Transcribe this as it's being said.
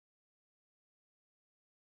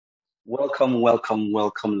Welcome, welcome,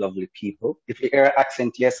 welcome, lovely people. If you hear an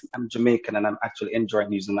accent, yes, I'm Jamaican and I'm actually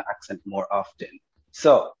enjoying using my accent more often.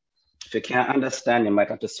 So, if you can't understand, you might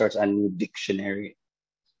have to search a new dictionary.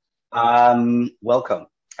 Welcome.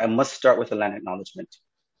 I must start with a land acknowledgement.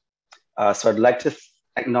 So, I'd like to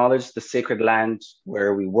acknowledge the sacred land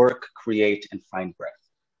where we work, create, and find breath.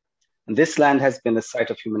 And this land has been the site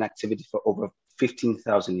of human activity for over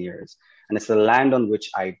 15,000 years. And it's the land on which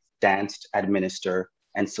I danced, administer,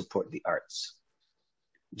 and support the arts.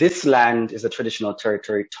 This land is a traditional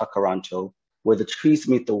territory, Takaranto, where the trees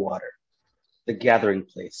meet the water, the gathering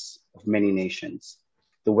place of many nations,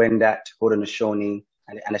 the Wendat, Haudenosaunee,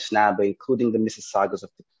 and the Anishinaabe, including the Mississaugas of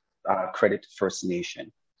the Credit First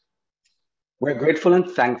Nation. We're grateful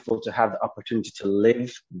and thankful to have the opportunity to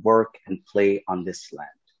live, work, and play on this land.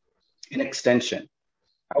 In extension,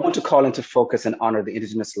 I want to call into focus and honor the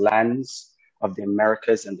indigenous lands of the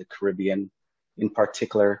Americas and the Caribbean, in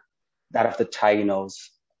particular, that of the Tainos,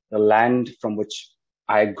 the land from which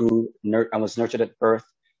I grew and was nurtured at birth,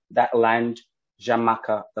 that land,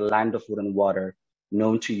 Jamaica, the land of wood and water,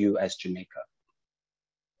 known to you as Jamaica.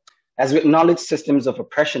 As we acknowledge systems of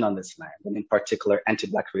oppression on this land, and in particular,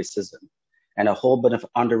 anti-Black racism, and a whole bunch of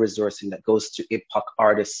under-resourcing that goes to APOC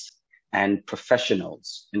artists and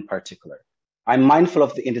professionals in particular, I'm mindful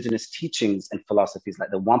of the indigenous teachings and philosophies like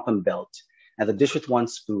the wampum belt and the dish with one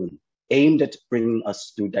spoon, aimed at bringing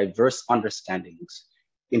us through diverse understandings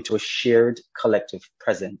into a shared collective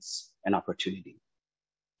presence and opportunity.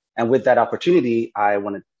 And with that opportunity, I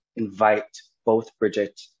want to invite both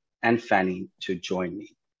Bridget and Fanny to join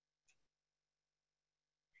me.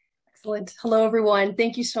 Excellent. Hello, everyone.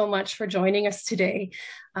 Thank you so much for joining us today.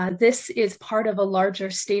 This is part of a larger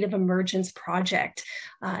State of Emergence project.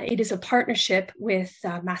 It is a partnership with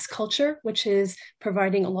Mass Culture, which is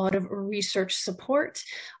providing a lot of research support,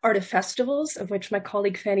 Art Festivals, of which my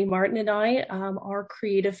colleague Fanny Martin and I are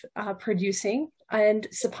creative producing, and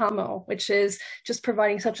SAPAMO, which is just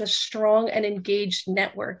providing such a strong and engaged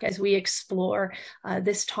network as we explore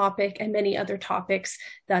this topic and many other topics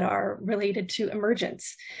that are related to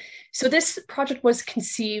emergence. So this project was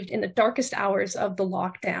conceived in the darkest hours of the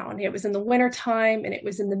lockdown. It was in the wintertime and it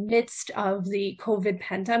was in the midst of the COVID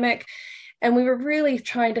pandemic. And we were really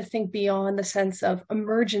trying to think beyond the sense of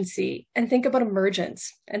emergency and think about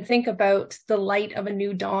emergence and think about the light of a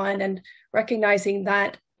new dawn and recognizing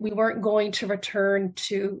that we weren't going to return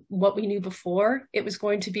to what we knew before. It was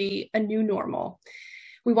going to be a new normal.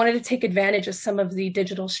 We wanted to take advantage of some of the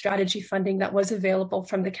digital strategy funding that was available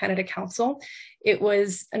from the Canada Council. It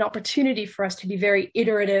was an opportunity for us to be very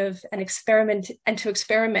iterative and to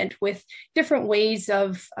experiment with different ways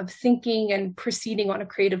of thinking and proceeding on a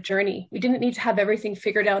creative journey. We didn't need to have everything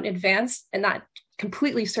figured out in advance, and that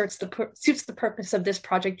completely suits the purpose of this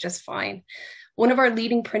project just fine. One of our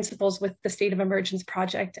leading principles with the State of Emergence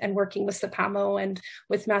project and working with SAPAMO and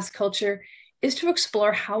with Mass Culture is to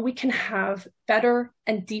explore how we can have better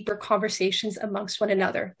and deeper conversations amongst one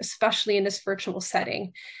another, especially in this virtual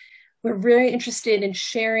setting. We're very interested in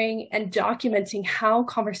sharing and documenting how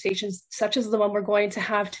conversations such as the one we're going to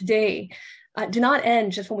have today do not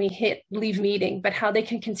end just when we hit leave meeting, but how they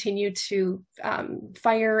can continue to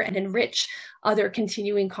fire and enrich other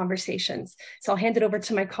continuing conversations. So I'll hand it over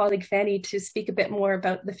to my colleague Fanny to speak a bit more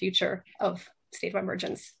about the future of State of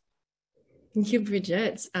Emergence. Thank you,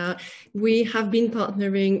 Bridget. We have been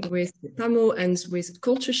partnering with PAMO and with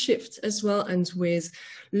Culture Shift as well, and with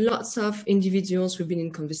lots of individuals we've been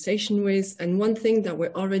in conversation with. And one thing that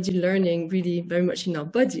we're already learning really very much in our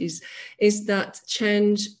bodies is that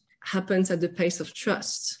change happens at the pace of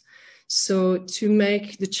trust. So to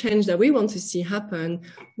make the change that we want to see happen,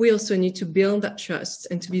 we also need to build that trust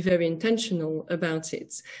and to be very intentional about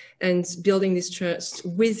it, and building this trust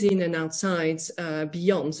within and outside,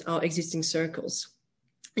 beyond our existing circles.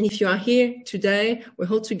 And if you are here today, we're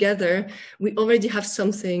all together, we already have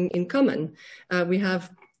something in common. We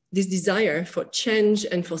have this desire for change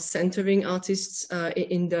and for centering artists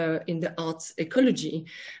in the art ecology.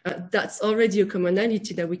 That's already a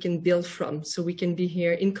commonality that we can build from. So we can be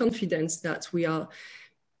here in confidence that we are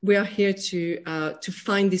here to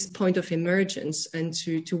find this point of emergence and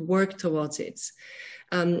to work towards it.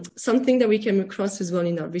 Something that we came across as well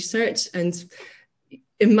in our research, and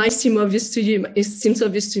it might seem obvious to you, it seems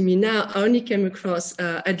obvious to me now. I only came across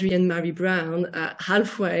Adrienne Marie Brown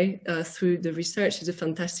halfway through the research. She's a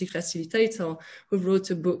fantastic facilitator who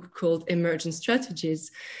wrote a book called Emergent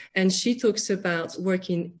Strategies. And she talks about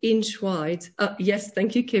working inch-wide. Yes,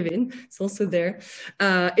 thank you, Kevin. It's also there.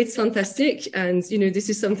 It's fantastic. And, you know, this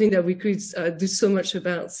is something that we could do so much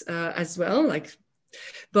about as well, like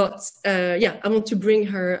But yeah, I want to bring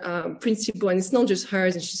her principle, and it's not just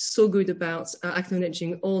hers, and she's so good about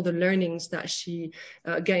acknowledging all the learnings that she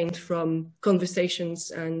gained from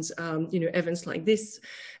conversations and events like this.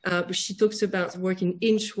 She talks about working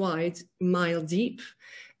inch wide, mile deep.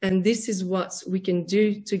 And this is what we can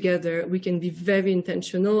do together. We can be very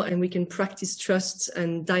intentional, and we can practice trust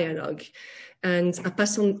and dialogue. And I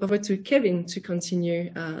pass on over to Kevin to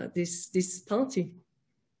continue this party.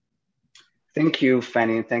 Thank you,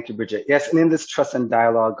 Fanny, and thank you, Bridget. Yes, and in this trust and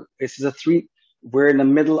dialogue, we're in the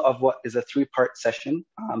middle of what is a three-part session.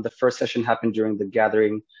 The first session happened during the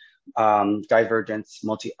Gathering Divergence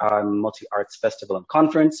Multi-Arts Festival and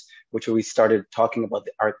Conference, which we started talking about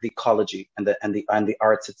the ecology and the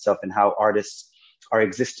arts itself and how artists are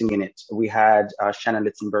existing in it. We had Shannon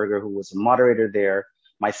Litzenberger, who was a moderator there,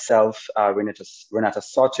 myself, Renata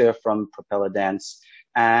Sauter from Propeller Dance,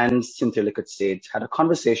 and Cynthia Lickard-Sade had a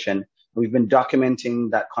conversation. We've been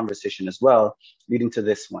documenting that conversation as well, leading to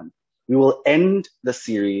this one. We will end the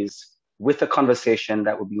series with a conversation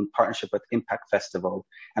that will be in partnership with Impact Festival,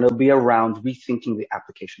 and it'll be around rethinking the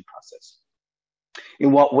application process.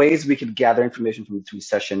 In what ways we could gather information from the three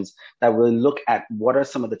sessions that will look at what are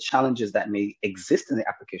some of the challenges that may exist in the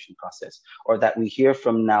application process, or that we hear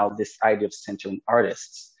from now, this idea of centering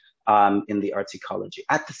artists in the arts ecology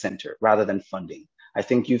at the center rather than funding. I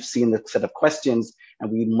think you've seen the set of questions, and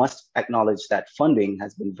we must acknowledge that funding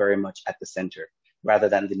has been very much at the center rather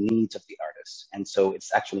than the needs of the artists. And so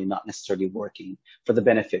it's actually not necessarily working for the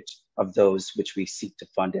benefit of those which we seek to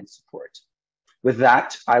fund and support. With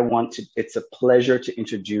that, it's a pleasure to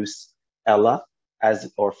introduce Ella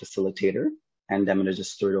as our facilitator, and I'm gonna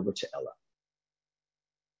just throw it over to Ella.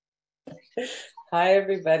 Hi,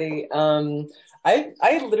 everybody.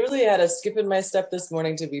 I literally had a skip in my step this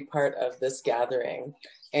morning to be part of this gathering.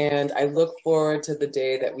 And I look forward to the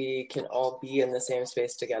day that we can all be in the same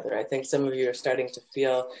space together. I think some of you are starting to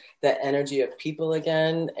feel that energy of people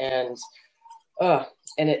again, and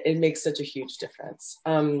it makes such a huge difference.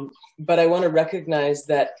 But I want to recognize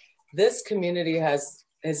that this community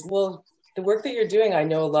well, the work that you're doing, I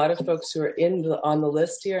know a lot of folks who are on the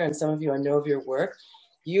list here, and some of you I know of your work.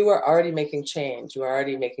 You are already making change. You are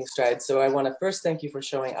already making strides. So I want to first thank you for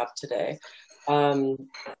showing up today. I'm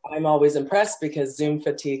always impressed because Zoom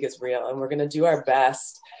fatigue is real, and we're going to do our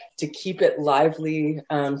best to keep it lively,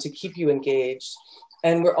 to keep you engaged.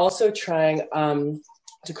 And we're also trying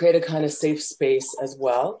to create a kind of safe space as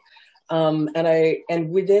well.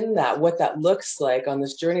 And within that, what that looks like on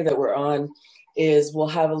this journey that we're on is we'll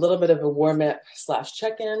have a little bit of a warm-up /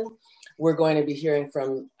 check-in. We're going to be hearing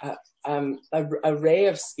from an array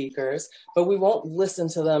of speakers, but we won't listen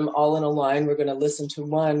to them all in a line. We're going to listen to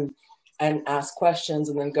one and ask questions,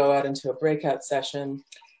 and then go out into a breakout session,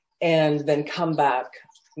 and then come back,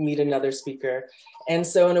 meet another speaker. And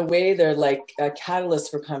so in a way, they're like a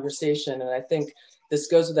catalyst for conversation. And I think this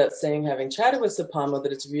goes without saying, having chatted with Sapamo,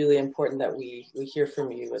 that it's really important that we hear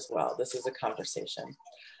from you as well. This is a conversation.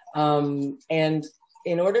 And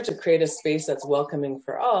in order to create a space that's welcoming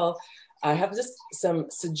for all, I have just some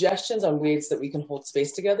suggestions on ways that we can hold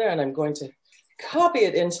space together, and I'm going to copy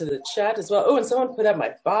it into the chat as well. Oh, and someone put up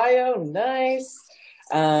my bio, nice.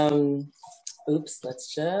 Oops,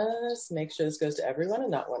 let's just make sure this goes to everyone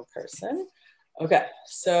and not one person. Okay,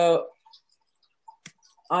 so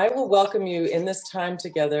I will welcome you in this time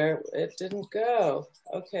together. It didn't go.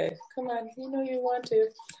 Okay, come on, you know you want to.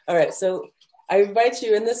 All right, so I invite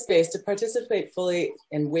you in this space to participate fully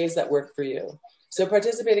in ways that work for you. So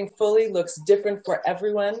participating fully looks different for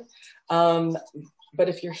everyone. But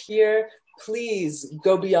if you're here, please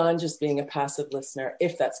go beyond just being a passive listener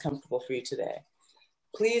if that's comfortable for you today.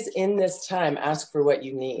 Please, in this time, ask for what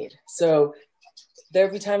you need. So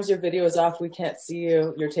there'll be times your video is off, we can't see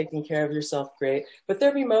you, you're taking care of yourself, great. But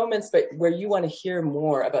there'll be moments where you want to hear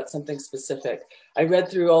more about something specific. I read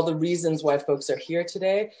through all the reasons why folks are here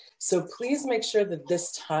today. So please make sure that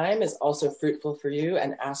this time is also fruitful for you,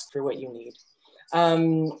 and ask for what you need.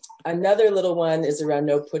 Another little one is around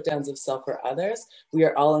no put downs of self or others. We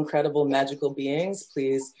are all incredible, magical beings.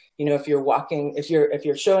 Please, if you're walking, if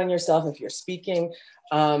you're showing yourself, if you're speaking,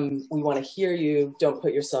 we want to hear you. Don't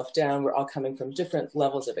put yourself down. We're all coming from different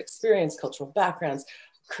levels of experience, cultural backgrounds,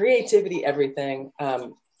 creativity, everything.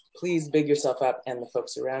 Please big yourself up and the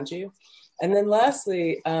folks around you. And then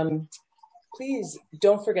lastly, please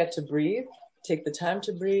don't forget to breathe. Take the time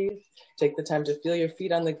to breathe. Take the time to feel your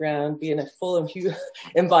feet on the ground, be in a full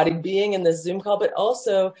embodied being in this Zoom call, but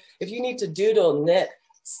also if you need to doodle, knit,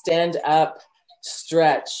 stand up,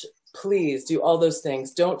 stretch, please do all those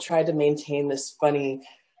things. Don't try to maintain this funny,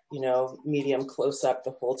 medium close up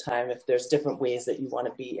the whole time if there's different ways that you want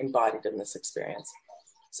to be embodied in this experience.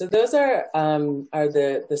 So those are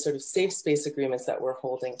the sort of safe space agreements that we're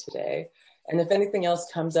holding today. And if anything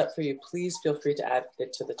else comes up for you, please feel free to add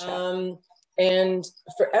it to the chat. And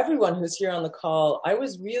for everyone who's here on the call,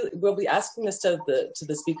 we'll be asking this to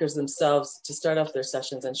the speakers themselves to start off their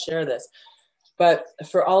sessions and share this. But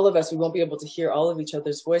for all of us, we won't be able to hear all of each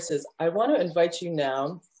other's voices. I want to invite you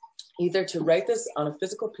now either to write this on a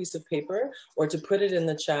physical piece of paper or to put it in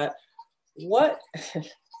the chat. What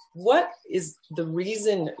is the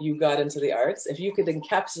reason you got into the arts? If you could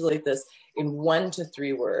encapsulate this in 1 to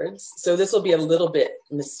 3 words. So this will be a little bit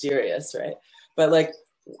mysterious, right? But like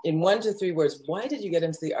in 1 to 3 words, why did you get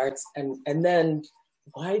into the arts? And then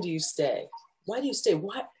why do you stay? Why do you stay?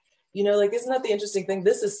 Why? You know, like, isn't that the interesting thing?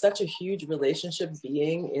 This is such a huge relationship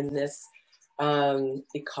being in this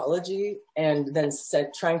ecology, and then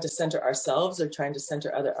trying to center ourselves or trying to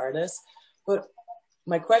center other artists. But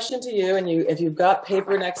my question to you, and if you've got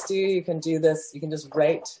paper next to you, you can do this. You can just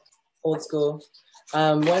write old school.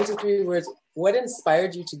 1 to 3 words. What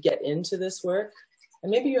inspired you to get into this work? And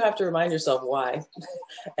maybe you have to remind yourself why,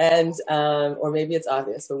 and or maybe it's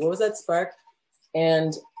obvious. But what was that spark?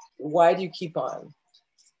 And why do you keep on?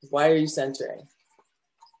 Why are you centering?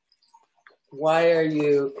 Why are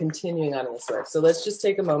you continuing on in this work? So let's just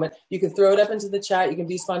take a moment. You can throw it up into the chat. You can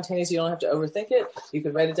be spontaneous. You don't have to overthink it. You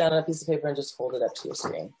can write it down on a piece of paper and just hold it up to your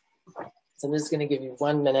screen. So I'm just going to give you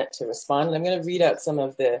 1 minute to respond. And I'm going to read out some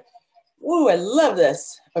of the, woo, I love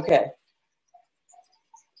this. Okay.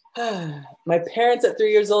 My parents at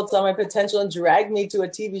 3 years old saw my potential and dragged me to a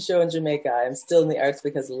TV show in Jamaica. I'm still in the arts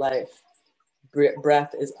because life,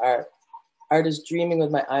 breath is art. Art is dreaming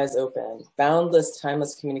with my eyes open, boundless,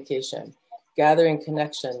 timeless communication, gathering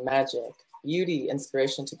connection, magic, beauty,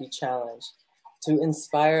 inspiration to be challenged, to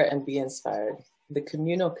inspire and be inspired, the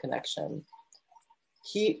communal connection.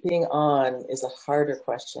 Keeping on is a harder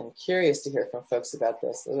question. Curious to hear from folks about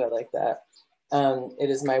this. Ooh, I like that. It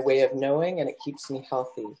is my way of knowing and it keeps me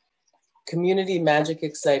healthy. Community, magic,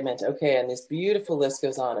 excitement. Okay, and this beautiful list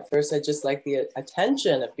goes on. At first, I just like the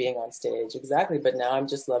attention of being on stage, exactly, but now I'm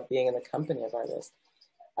just love being in the company of artists.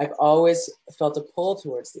 I've always felt a pull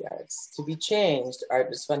towards the arts. To be changed,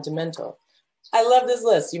 art is fundamental. I love this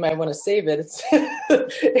list. You might want to save it. It's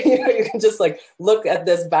you can just like look at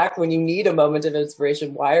this back when you need a moment of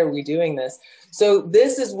inspiration. Why are we doing this? So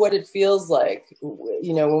this is what it feels like,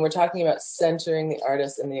 you know, when we're talking about centering the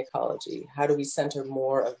artist and the ecology. How do we center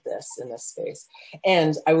more of this in this space?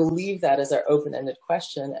 And I will leave that as our open-ended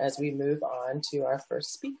question as we move on to our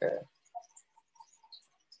first speaker.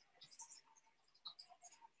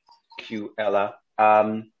 Thank you, Ella.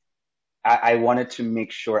 I wanted to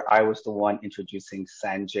make sure I was the one introducing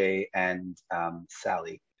Sanjay and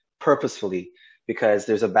Sally purposefully, because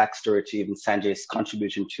there's a backstory to even Sanjay's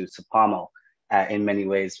contribution to Sapamo in many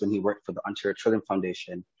ways when he worked for the Ontario Trillium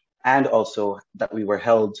Foundation, and also that we were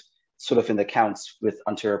held sort of in the counts with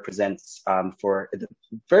Ontario Presents for the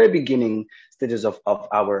very beginning stages of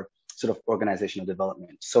our sort of organizational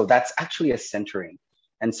development. So that's actually a centering.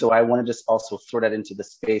 And so I want to just also throw that into the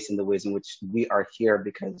space in the ways in which we are here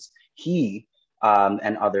because he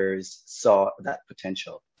and others saw that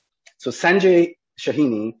potential. So Sanjay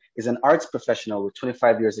Shahini is an arts professional with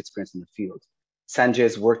 25 years experience in the field. Sanjay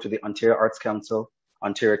has worked with the Ontario Arts Council,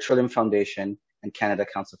 Ontario Trillium Foundation, and Canada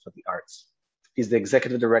Council for the Arts. He's the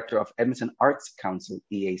Executive Director of Edmonton Arts Council,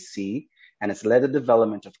 EAC, and has led the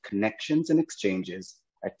development of Connections and Exchanges,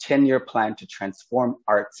 a 10-year plan to transform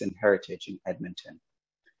arts and heritage in Edmonton,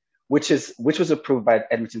 which was approved by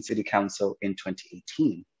Edmonton City Council in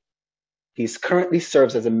 2018. He currently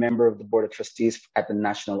serves as a member of the Board of Trustees at the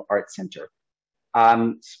National Arts Centre.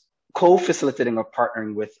 Co-facilitating or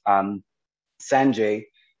partnering with Sanjay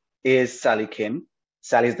is Sally Kim.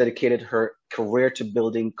 Sally has dedicated her career to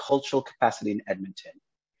building cultural capacity in Edmonton.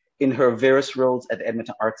 In her various roles at the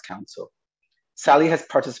Edmonton Arts Council, Sally has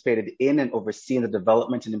participated in and overseen the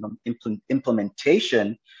development and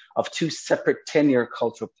implementation of 2 separate 10-year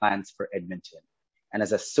cultural plans for Edmonton. And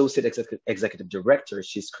as Associate Executive Director,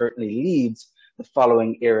 she currently leads the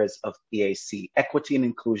following areas of EAC: equity and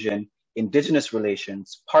inclusion, Indigenous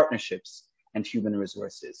relations, partnerships, and human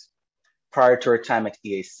resources. Prior to her time at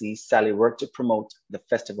EAC, Sally worked to promote the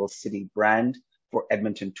Festival City brand for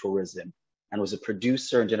Edmonton tourism and was a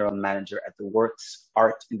producer and general manager at the Works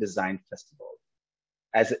Art and Design Festival.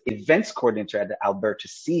 As an events coordinator at the Alberta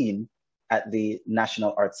Scene at the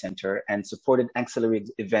National Arts Centre and supported ancillary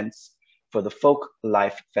events for the Folk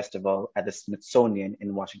Life Festival at the Smithsonian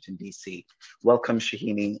in Washington, D.C. Welcome,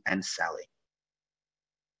 Shahini and Sally.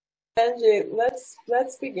 Sanjay,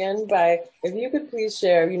 let's begin by, if you could please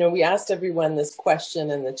share, you know, we asked everyone this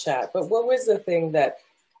question in the chat, but what was the thing that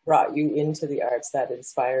brought you into the arts, that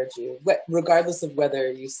inspired you, regardless of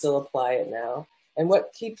whether you still apply it now, and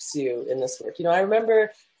what keeps you in this work? You know, I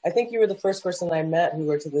remember, I think you were the first person I met who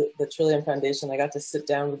worked at the Trillium Foundation. I got to sit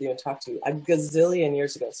down with you and talk to you a gazillion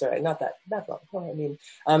years ago. Sorry, not long. I mean,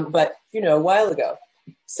 but you know, a while ago.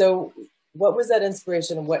 So what was that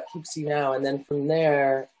inspiration and what keeps you now? And then from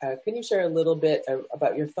there, can you share a little bit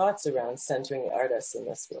about your thoughts around centering the artists in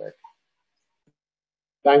this work?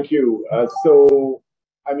 Thank you. So,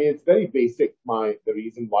 I mean, it's very basic. The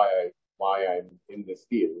reason why I'm in this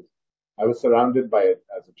field, I was surrounded by it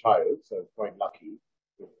as a child, so I was quite lucky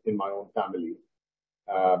in my own family,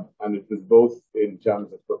 and it was both in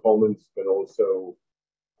terms of performance, but also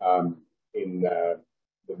in the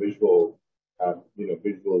visual,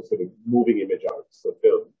 visual sort of moving image arts, so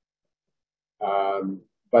film.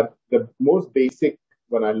 But the most basic,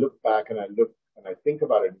 when I look back and I think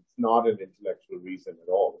about it, it's not an intellectual reason at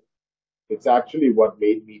all. It's actually what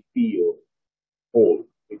made me feel whole.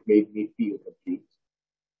 It made me feel complete.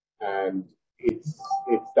 And it's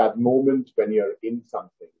that moment when you're in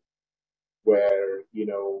something where, you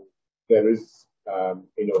know, there is,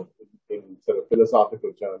 in sort of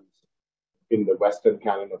philosophical terms, in the Western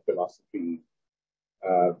canon of philosophy,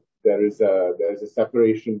 there is a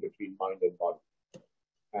separation between mind and body.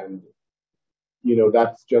 And, you know,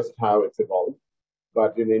 that's just how it's evolved.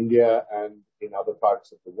 But in India and in other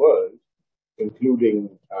parts of the world,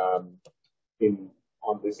 including on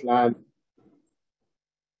this land,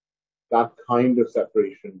 that kind of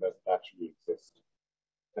separation doesn't actually exist.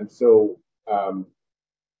 And so,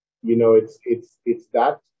 you know, it's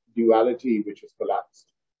that duality which is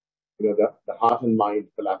collapsed. You know, the heart and mind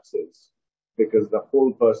collapses because the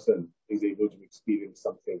whole person is able to experience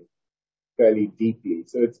something fairly deeply.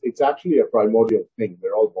 So it's actually a primordial thing.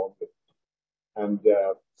 We're all born with it. And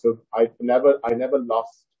so I never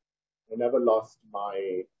lost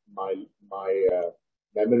my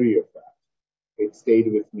memory of that. It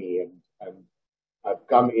stayed with me, and I've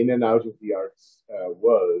come in and out of the arts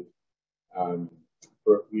world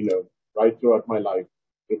for, you know, right throughout my life.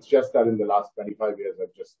 It's just that in the last 25 years,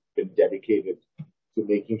 I've just been dedicated to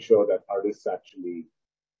making sure that artists actually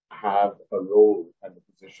have a role and a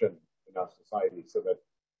position in our society so that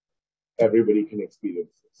everybody can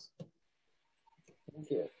experience this. Thank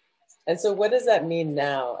you. And so what does that mean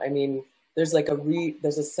now? I mean, there's like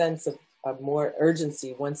there's a sense of more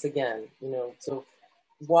urgency once again, you know, so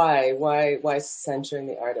why centering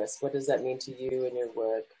the artist? What does that mean to you and your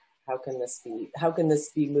work? How can this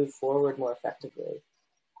be moved forward more effectively?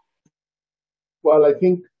 Well, I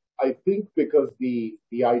think because the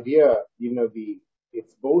idea, you know,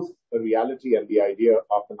 it's both a reality and the idea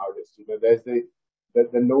of an artist. You know, there's the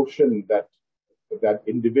notion that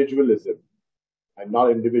individualism, and not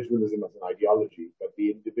individualism as an ideology, but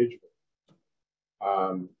the individual,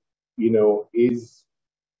 you know, is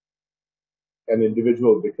an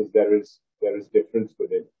individual because there is difference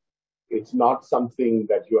within. It's not something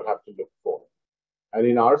that you have to look for. And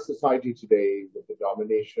in our society today, with the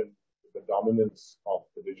dominance of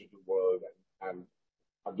the digital world, and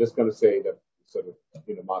I'm just going to say that sort of,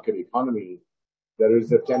 you know, market economy, there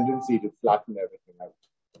is a tendency to flatten everything out.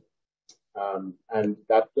 And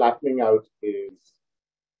that flattening out is,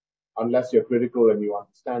 unless you're critical and you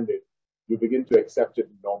understand it, you begin to accept it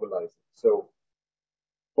and normalize it. So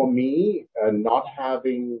for me, not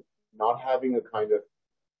having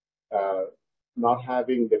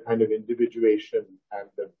the kind of individuation and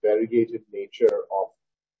the variegated nature of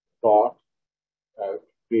thought,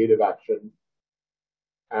 creative action,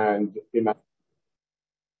 and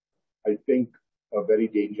I think a very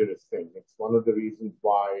dangerous thing. It's one of the reasons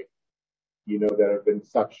why, you know, there have been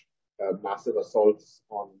such massive assaults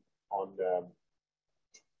on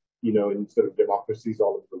you know, in sort of democracies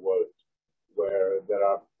all over the world, where there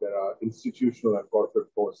are institutional and corporate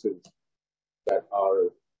forces that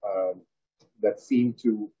seem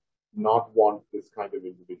to not want this kind of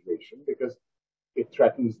individuation because it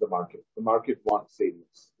threatens the market. The market wants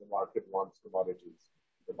sameness. The market wants commodities.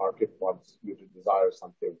 The market wants you to desire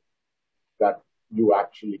something that you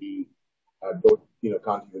actually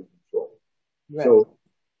can't even control. Right. So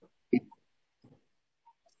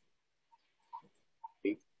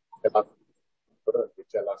they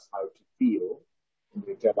tell us how to feel, and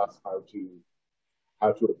they tell us how to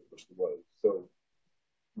approach the world. So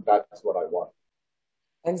that's what I want.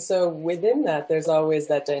 And so within that, there's always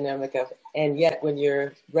that dynamic of, and yet when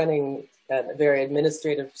you're running a very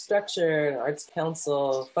administrative structure, an arts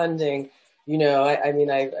council, funding, you know, I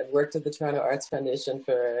mean, I've worked at the Toronto Arts Foundation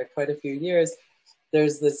for quite a few years.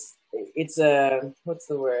 There's this, it's a, what's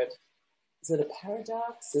the word? Is it a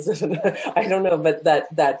paradox? Is it, I don't know, but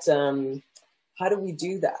that how do we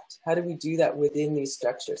do that? How do we do that within these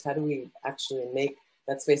structures? How do we actually make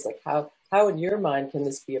that space? Like how in your mind can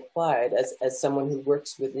this be applied as someone who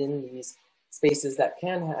works within these spaces that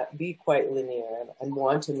can be quite linear and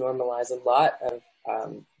want to normalize a lot of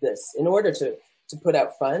this in order to put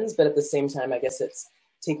out funds, but at the same time, I guess it's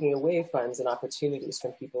taking away funds and opportunities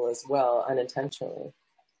from people as well, unintentionally.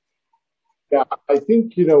 Yeah, I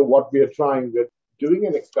think, you know, what we are trying, we're doing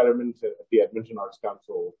an experiment at the Edmonton Arts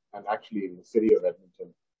Council and actually in the city of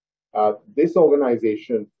Edmonton. This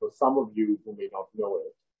organization, for some of you who may not know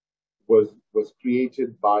it, was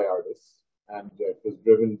created by artists and it was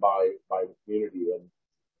driven by the community. And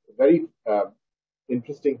a very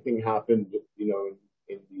interesting thing happened, you know,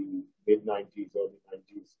 in the mid-90s, early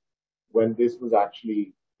 90s, when this was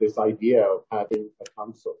actually, this idea of having a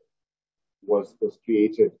council was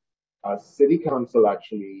created. City council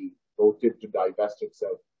actually voted to divest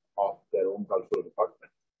itself of their own cultural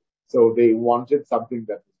department. So they wanted something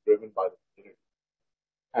that was driven by the community.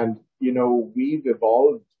 And, you know, we've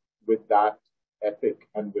evolved with that ethic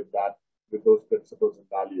and with those principles and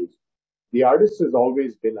values. The artist has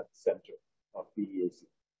always been at the center of the EAC.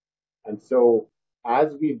 And so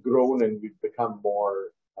as we've grown and we've become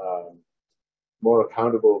more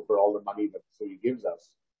accountable for all the money that the city gives us,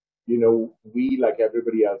 you know, we, like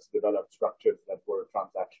everybody else, developed structures that were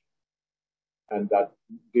transactional and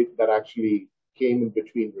that actually came in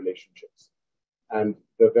between relationships. And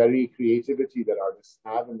the very creativity that artists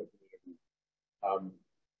have in the community,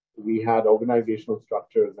 we had organizational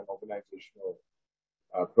structures and organizational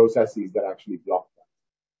processes that actually blocked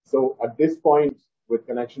that. So at this point, with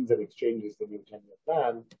Connections and Exchanges, the new 10-year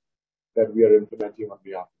plan that we are implementing on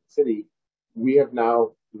behalf of the city, we have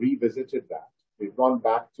now revisited that. We've gone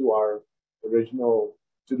back to our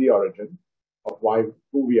to the origin of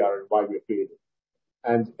who we are and why we're created.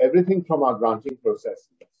 And everything from our granting processes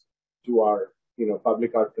to our, you know,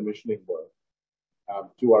 public art commissioning work,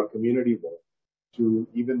 to our community work, to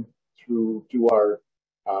even through to our,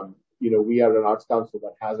 you know, we are an arts council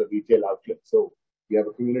that has a retail outlet. So we have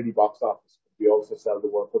a community box office. We also sell the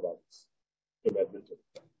work of artists in Edmonton.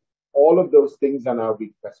 All of those things are now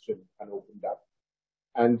being questioned and opened up.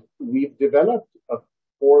 And we've developed a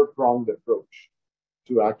four-pronged approach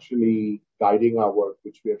to actually guiding our work,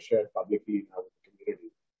 which we have shared publicly now with the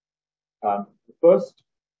community. The first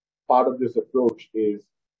part of this approach is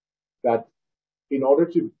that in order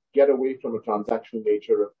to get away from a transactional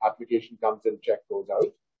nature, if application comes in, check goes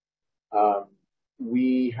out,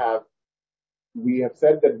 we have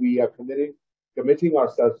said that we are committing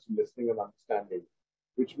ourselves to listening and understanding,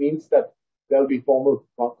 which means that there'll be formal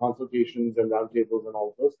consultations and roundtables and all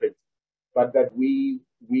of those things, but that we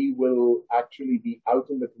will actually be out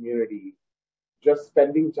in the community, just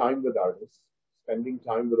spending time with artists, spending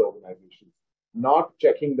time with organizations, not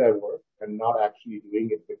checking their work and not actually doing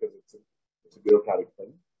it because it's a bureaucratic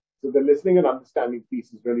thing. So the listening and understanding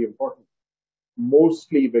piece is really important,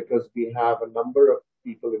 mostly because we have a number of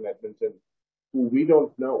people in Edmonton who we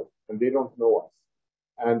don't know and they don't know us.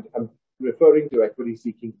 And I'm referring to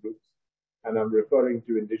equity-seeking groups, and I'm referring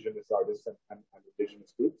to Indigenous artists and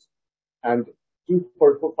Indigenous groups. And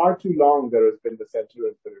for far too long, there has been the center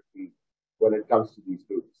and periphery when it comes to these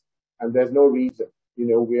groups. And there's no reason. You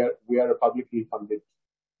know, we are a publicly funded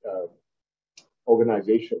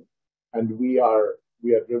organization, and we are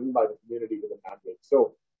driven by the community with a mandate.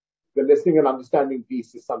 So the listening and understanding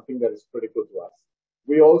piece is something that is critical to us.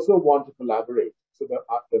 We also want to collaborate. So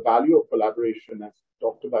the value of collaboration, as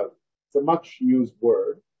talked about, it's a much used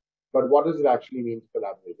word, but what does it actually mean to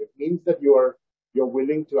collaborate? It means that you're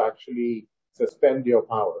willing to actually suspend your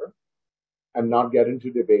power and not get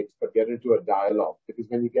into debates, but get into a dialogue. Because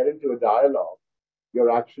when you get into a dialogue,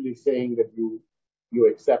 you're actually saying that you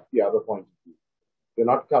accept the other point of view. You're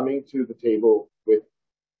not coming to the table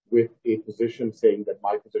with a position saying that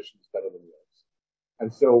my position is better than yours.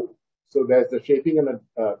 And so there's the shaping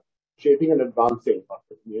and advancing of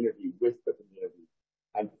the community with the community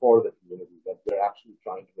and for the community that we're actually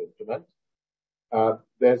trying to implement.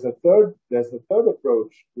 There's a third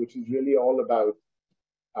approach, which is really all about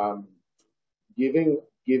giving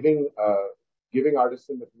artists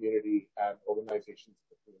in the community and organizations in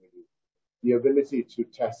the community the ability to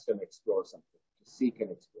test and explore something, to seek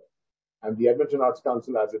and explore. And the Edmonton Arts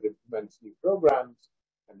Council, as it implements new programs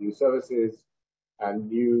and new services and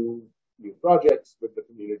new projects with the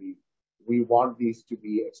community, we want these to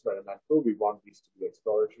be experimental. We want these to be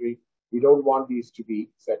exploratory. We don't want these to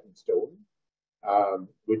be set in stone, and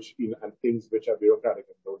things which are bureaucratic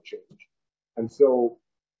and don't change. And so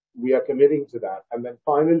we are committing to that. And then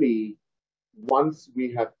finally, once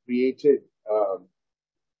we have created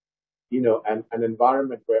an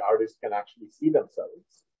environment where artists can actually see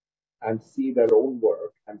themselves and see their own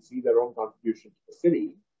work and see their own contribution to the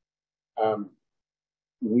city.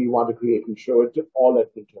 We want to create and show it to all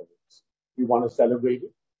Edmontonians. We want to celebrate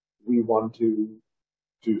it. We want to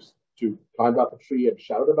climb up a tree and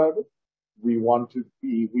shout about it. We want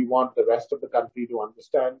the rest of the country to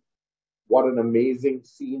understand what an amazing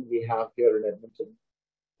scene we have here in Edmonton.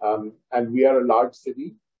 And we are a large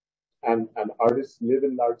city, and artists live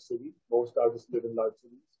in large cities. Most artists live in large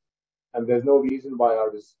cities. And there's no reason why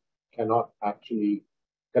artists cannot actually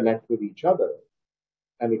connect with each other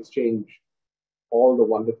and exchange all the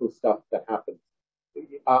wonderful stuff that happens.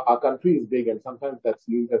 Our country is big, and sometimes that's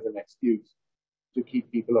used as an excuse to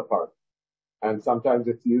keep people apart. And sometimes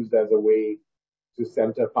it's used as a way to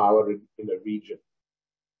center power in a region.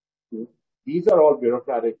 These are all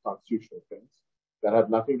bureaucratic constitutional things that have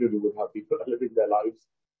nothing to do with how people are living their lives.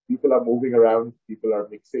 People are moving around, people are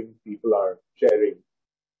mixing, people are sharing,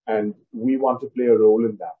 and we want to play a role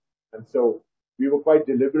in that. And so we were quite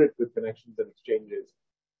deliberate with connections and exchanges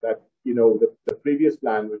that, the previous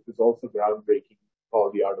plan, which was also groundbreaking,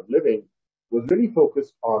 called The Art of Living, was really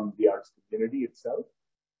focused on the arts community itself.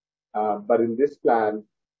 But in this plan,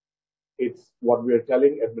 it's what we're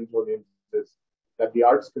telling Edmontonians is that the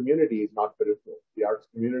arts community is not peripheral. The arts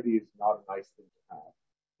community is not a nice thing to have.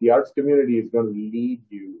 The arts community is going to lead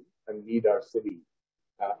you and lead our city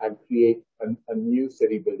and create a new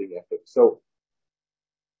city building effort. So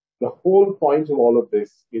the whole point of all of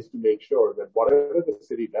this is to make sure that whatever the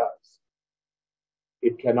city does,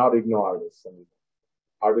 it cannot ignore artists anymore.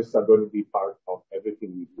 Artists are going to be part of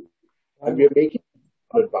everything we do. And we're making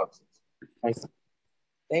advances. Thanks.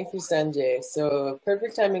 Thank you, Sanjay. So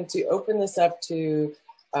perfect timing to open this up to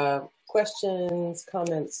questions,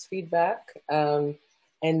 comments, feedback. And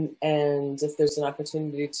if there's an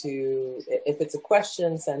opportunity to, if it's a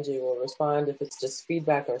question, Sanjay will respond. If it's just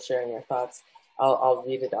feedback or sharing your thoughts, I'll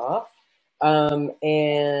read it off. And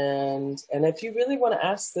if you really want to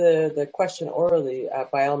ask the question orally,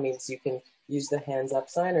 by all means, you can use the hands up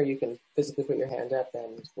sign, or you can physically put your hand up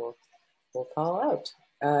and we'll call out.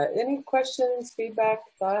 Any questions, feedback,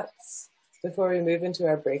 thoughts before we move into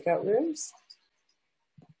our breakout rooms?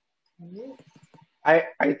 I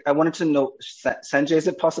wanted to know, Sanjay, is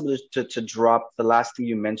it possible to drop the last thing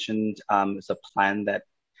you mentioned is a plan that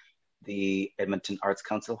the Edmonton Arts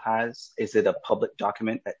Council has? Is it a public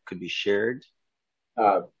document that could be shared?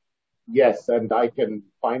 Yes, and I can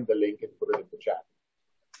find the link and put it in the chat.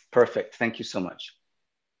 Perfect. Thank you so much.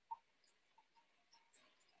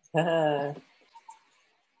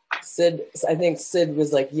 Sid, I think Sid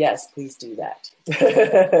was like, yes, please do that.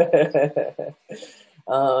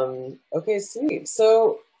 Okay, sweet.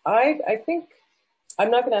 So I think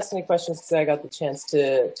I'm not going to ask any questions because I got the chance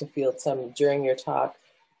to field some during your talk.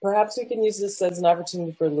 Perhaps we can use this as an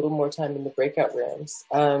opportunity for a little more time in the breakout rooms.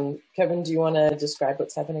 Kevin, do you want to describe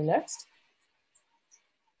what's happening next?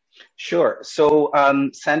 Sure. So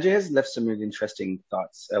Sanjay has left some really interesting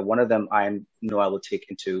thoughts. One of them I know I will take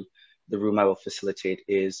into the room I will facilitate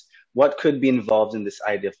is what could be involved in this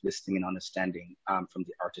idea of listening and understanding from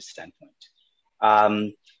the artist standpoint.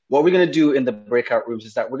 What we're going to do in the breakout rooms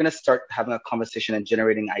is that we're going to start having a conversation and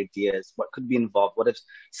generating ideas. What could be involved? What if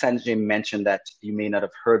Sanjay mentioned that you may not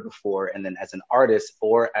have heard before? And then as an artist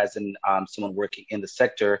or as someone working in the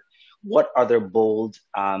sector, what other bold,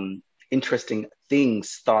 interesting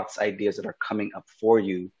things, thoughts, ideas that are coming up for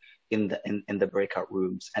you in the breakout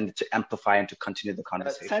rooms, and to amplify and to continue the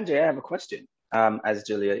conversation? Sanjay, I have a question. As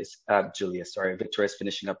Victoria is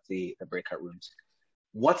finishing up the breakout rooms.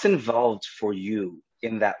 What's involved for you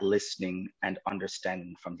in that listening and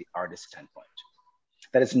understanding from the artist standpoint?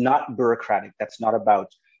 That is not bureaucratic. That's not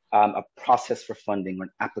about a process for funding or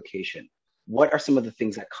an application. What are some of the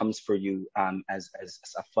things that comes for you as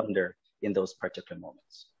a funder in those particular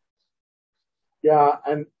moments? Yeah,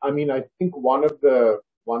 and I mean, I think one of the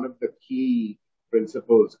key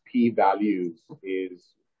principles, key values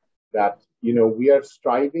is that, we are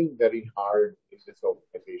striving very hard in this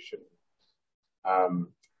organization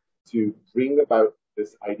to bring about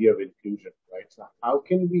this idea of inclusion, right? So how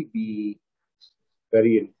can we be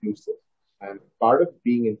very inclusive? And part of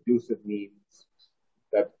being inclusive means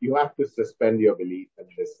that you have to suspend your belief and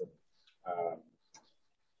listen.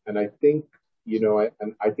 And I think,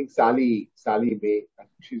 I think Sally May,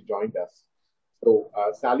 she's joined us. So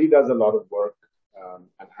Sally does a lot of work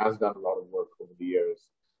and has done a lot of work over the years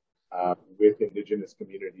with Indigenous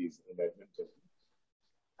communities in Edmonton.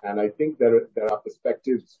 And I think there are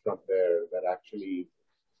perspectives from there that actually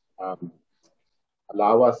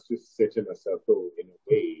allow us to sit in a circle in a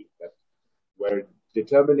way that where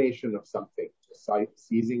determination of something,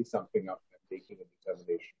 seizing something up and making a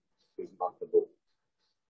determination is not the goal.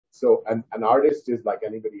 So an artist is like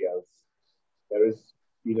anybody else. There is,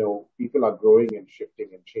 people are growing and shifting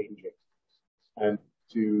and changing. And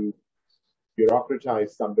to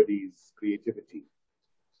bureaucratize somebody's creativity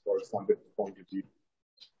or somebody's point of view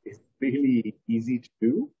is really easy to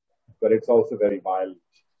do, but it's also very violent.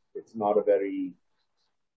 It's not a very,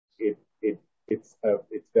 it's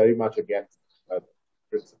very much against the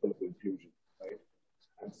principle of inclusion, right?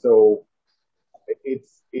 And so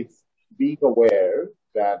it's being aware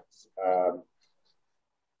that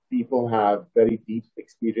people have very deep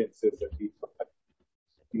experiences and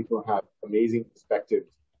people have amazing perspectives.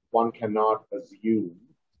 One cannot assume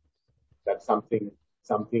that something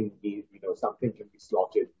can be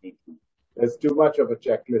slotted neatly. There's too much of a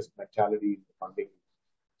checklist mentality in the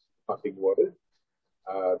funding world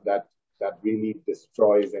that really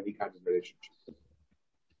destroys any kind of relationship.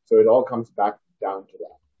 So it all comes back down to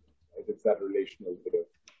that. Right? It's that relational way of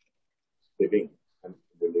living and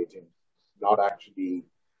relating, not actually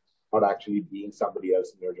being somebody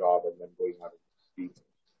else in your job and then going out and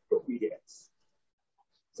being yes.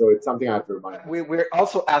 So it's something I have to remind. We're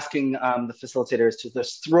also asking the facilitators to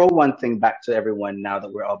just throw one thing back to everyone now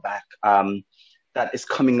that we're all back that is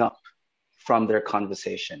coming up from their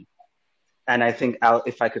conversation. And I think,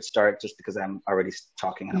 if I could start, just because I'm already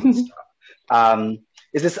talking and I'm going to stop,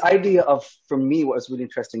 is this idea of, for me, what was really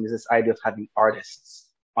interesting is this idea of having artists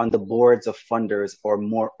on the boards of funders or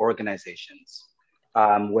more organizations,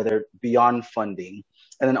 whether beyond funding,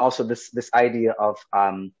 and then also this idea of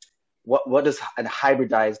what does a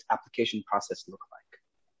hybridized application process look like?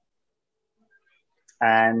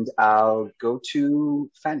 And I'll go to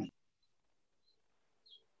Fanny.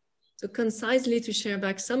 So concisely to share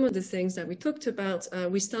back some of the things that we talked about,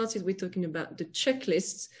 we started with talking about the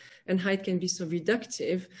checklists and how it can be so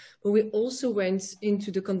reductive, but we also went into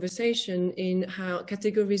the conversation in how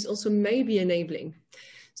categories also may be enabling.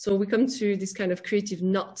 So we come to this kind of creative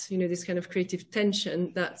knot, this kind of creative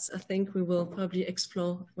tension that I think we will probably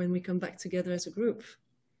explore when we come back together as a group.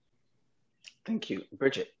 Thank you.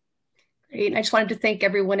 Bridget. Great. I just wanted to thank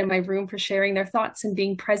everyone in my room for sharing their thoughts and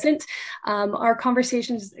being present. Our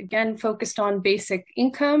conversations, again, focused on basic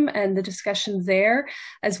income and the discussion there,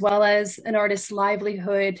 as well as an artist's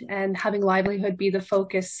livelihood and having livelihood be the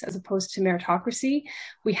focus as opposed to meritocracy.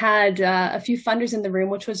 We had a few funders in the room,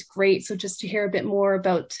 which was great. So just to hear a bit more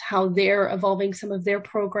about how they're evolving some of their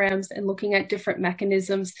programs and looking at different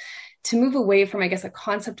mechanisms to move away from, I guess, a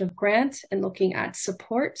concept of grant and looking at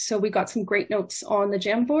support. So we got some great notes on the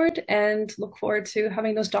Jamboard and look forward to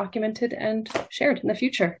having those documented and shared in the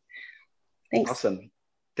future. Thanks. Awesome.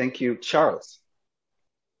 Thank you. Charles.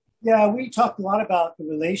 Yeah, we talked a lot about the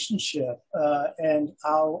relationship and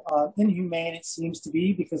how inhumane it seems to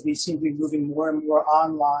be because we seem to be moving more and more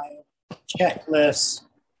online, checklists,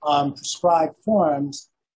 prescribed forms.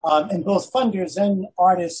 And both funders and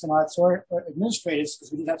artists and arts or administrators,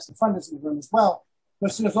 because we did have some funders in the room as well, we're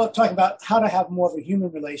sort of talking about how to have more of a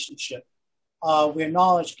human relationship where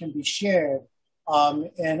knowledge can be shared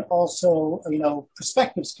and also,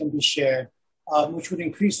 perspectives can be shared, which would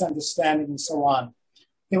increase understanding and so on.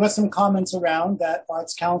 There were some comments around that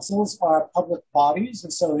arts councils are public bodies,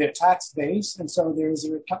 and so they're tax-based, and so there is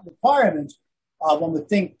a requirement, one would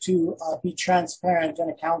think, to be transparent and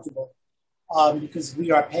accountable. Because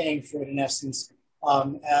we are paying for it in essence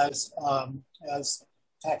as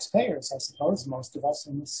taxpayers, I suppose, most of us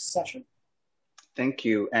in this session. Thank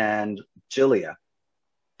you. And Julia.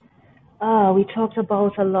 We talked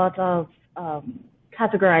about a lot of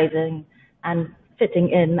categorizing and fitting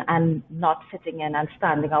in and not fitting in and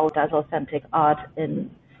standing out as authentic art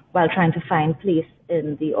while trying to find place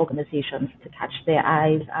in the organizations to catch their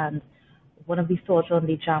eyes. And one of the thoughts on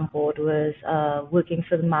the Jamboard was working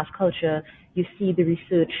for the mass culture. You see the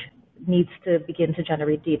research needs to begin to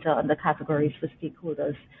generate data on the categories for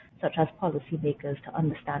stakeholders, such as policymakers, to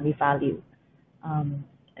understand the value. And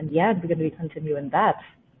yeah, we're going to be continuing that.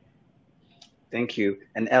 Thank you.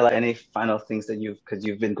 And Ella, any final things that because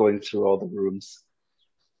you've been going through all the rooms.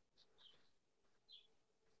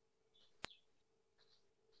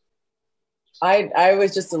 I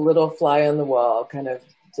was just a little fly on the wall, kind of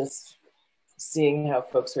just seeing how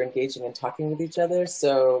folks were engaging and talking with each other.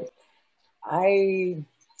 So I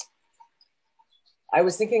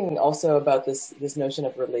was thinking also about this notion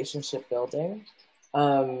of relationship building.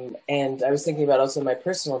 And I was thinking about also my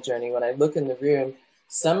personal journey. When I look in the room,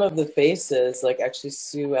 some of the faces, like actually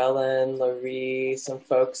Sue Ellen, Laurie, some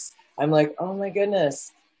folks, I'm like, oh my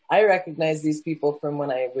goodness, I recognize these people from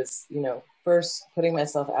when I was, first putting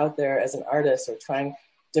myself out there as an artist or trying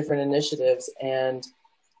different initiatives. And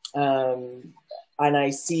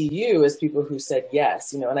I see you as people who said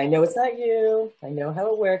yes, and I know it's not you, I know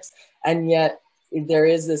how it works. And yet there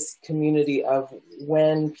is this community of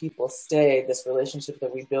when people stay, this relationship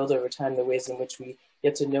that we build over time, the ways in which we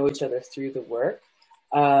get to know each other through the work,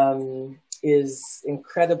 is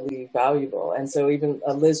incredibly valuable. And so even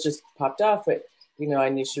Liz just popped off, but I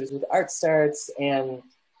knew she was with Art Starts and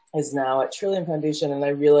is now at Trillium Foundation. And I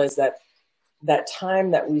realized that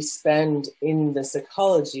time that we spend in this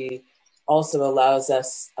ecology also allows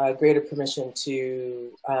us greater permission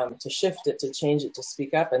to shift it, to change it, to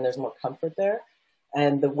speak up, and there's more comfort there.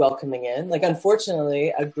 And the welcoming in, like,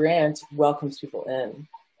 unfortunately, a grant welcomes people in,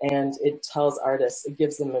 and it tells artists, it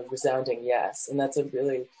gives them a resounding yes. And that's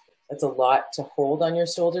a lot to hold on your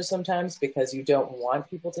shoulders sometimes, because you don't want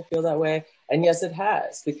people to feel that way. And yes, it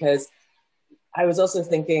has, because I was also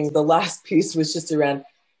thinking the last piece was just around,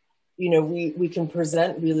 we can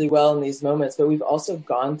present really well in these moments, but we've also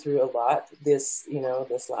gone through a lot this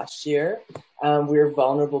last year. We're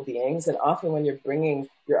vulnerable beings. And often when you're bringing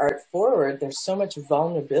your art forward, there's so much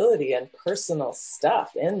vulnerability and personal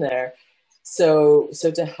stuff in there. So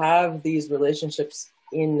to have these relationships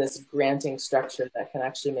in this granting structure that can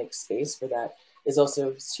actually make space for that is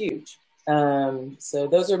also huge. So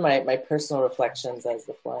those are my personal reflections as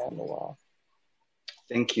the fly on the wall.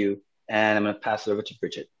 Thank you. And I'm going to pass it over to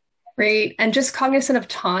Bridget. Great. And just cognizant of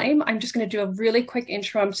time, I'm just going to do a really quick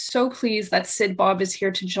intro. I'm so pleased that Sid Bob is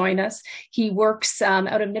here to join us. He works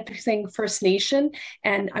out of Nipissing First Nation,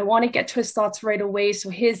 and I want to get to his thoughts right away. So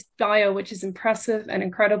his bio, which is impressive and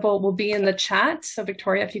incredible, will be in the chat. So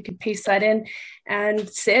Victoria, if you could paste that in. And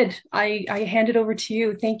Sid, I hand it over to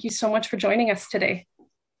you. Thank you so much for joining us today.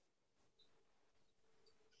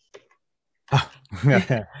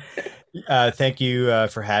 Thank you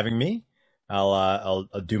for having me. I'll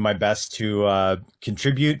do my best to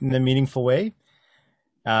contribute in a meaningful way.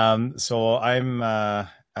 So I'm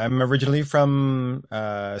originally from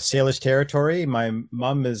Salish territory. My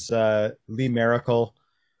mom is Lee Miracle,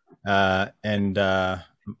 and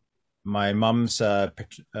my mom's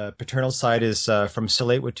paternal side is from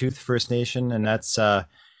Tsleil-Waututh First Nation, and that's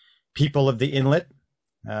people of the inlet,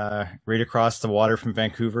 right across the water from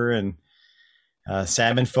Vancouver, and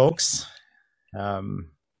salmon folks.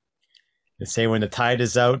 They say when the tide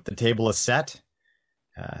is out, the table is set.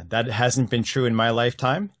 That hasn't been true in my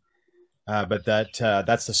lifetime, but that's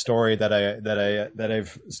the story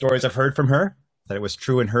stories I've heard from her, that it was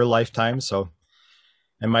true in her lifetime. So,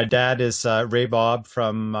 and my dad is Ray Bob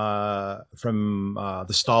from the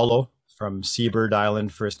Stalo, from Seabird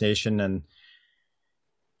Island First Nation, and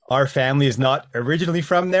our family is not originally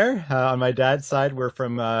from there. On my dad's side, we're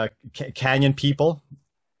from Canyon people.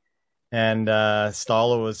 And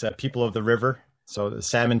Stalo was people of the river, so the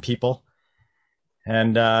salmon people.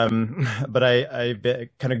 And but I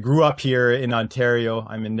kind of grew up here in Ontario.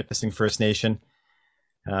 I'm in Nipissing First Nation.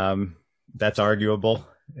 That's arguable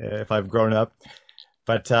if I've grown up.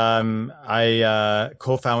 But I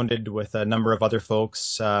co-founded with a number of other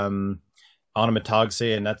folks,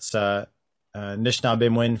 Onomatoxy, and that's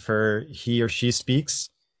Nishnabemwin for he or she speaks.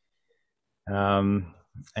 And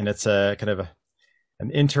it's a kind of an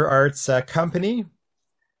inter-arts company.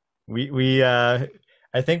 We I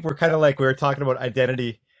think we're kind of like, we were talking about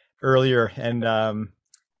identity earlier, and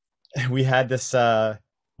we had this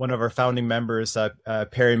one of our founding members,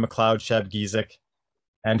 Perry McLeod Shabgizik,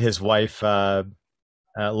 and his wife Laurie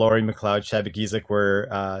McLeod Shabgizik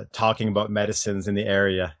were talking about medicines in the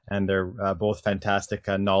area, and they're both fantastic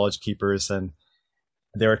knowledge keepers, and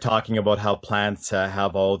they were talking about how plants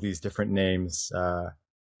have all these different names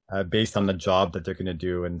based on the job that they're going to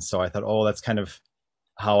do. And so I thought, oh, that's kind of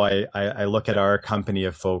how I look at our company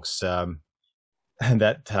of folks, and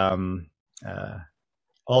that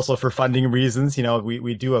also for funding reasons,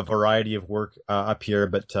 we do a variety of work up here,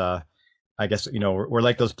 but I guess, we're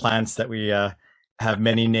like those plants that we have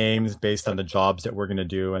many names based on the jobs that we're going to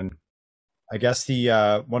do. And I guess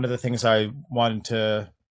the one of the things I wanted to,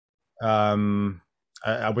 I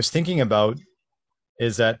was thinking about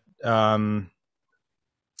is that I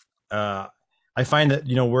find that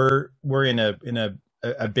we're in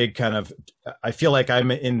a big kind of, I feel like I'm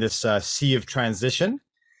in this sea of transition,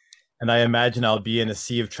 and I imagine I'll be in a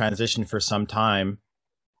sea of transition for some time.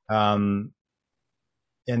 In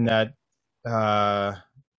that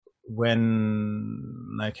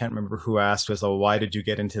when I can't remember who asked was, oh, why did you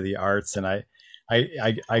get into the arts? And I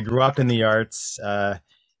grew up in the arts,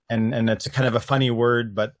 and it's a kind of a funny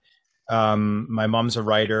word, but my mom's a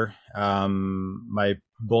writer.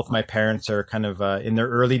 Both my parents are kind of in their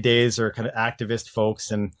early days are kind of activist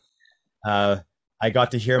folks, and I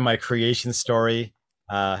got to hear my creation story.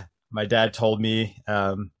 My dad told me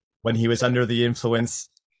when he was under the influence,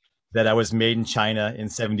 that I was made in China in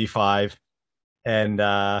 75. And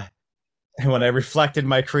when I reflected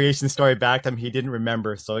my creation story back to him, he didn't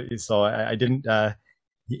remember. So I didn't,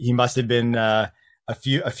 he must have been a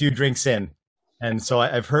few drinks in. And so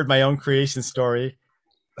I've heard my own creation story,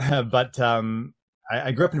 but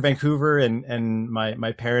I grew up in Vancouver, and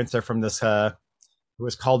my parents are from this, it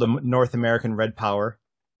was called the North American Red Power.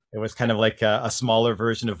 It was kind of like a smaller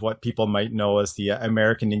version of what people might know as the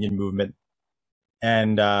American Indian movement.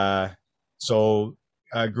 And so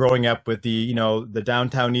growing up with the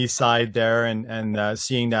downtown east side there, and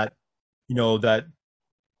seeing that, that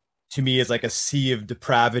to me is like a sea of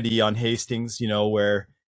depravity on Hastings, where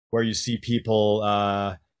you see people,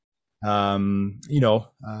 living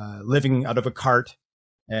out of a cart,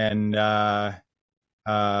 and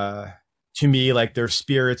to me, like their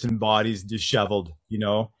spirits and bodies disheveled,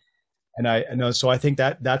 And I know, so I think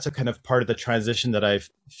that's a kind of part of the transition that I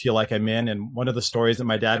feel like I'm in. And one of the stories that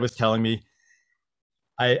my dad was telling me,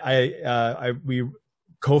 we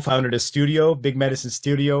co-founded a studio, Big Medicine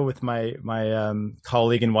Studio, with my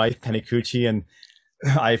colleague and wife Penny Cucci, and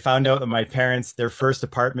I found out that my parents, their first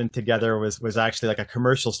apartment together was actually like a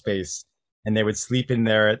commercial space, and they would sleep in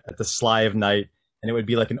there at the sly of night, and it would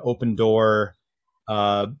be like an open door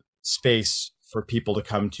space for people to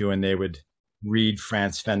come to, and they would read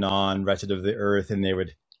Frantz Fanon, Wretched of the Earth, and they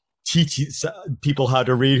would teach people how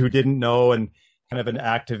to read who didn't know, and kind of an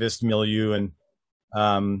activist milieu. And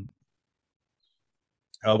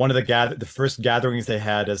one of the first gatherings they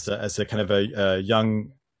had as a kind of a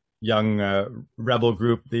young rebel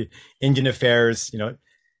group, the Indian Affairs,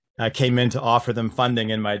 came in to offer them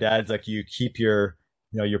funding, and my dad's like, "You keep your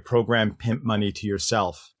program pimp money to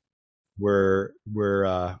yourself. We're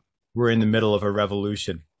in the middle of a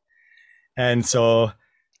revolution." And so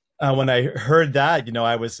when I heard that,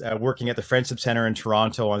 I was working at the Friendship Center in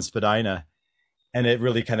Toronto on Spadina, and it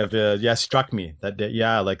really kind of struck me that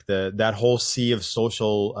like that whole sea of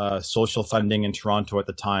social funding in Toronto at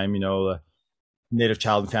the time, Native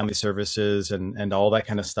Child and Family Services and all that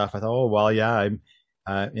kind of stuff. I thought, oh well, yeah, I'm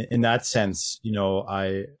in that sense,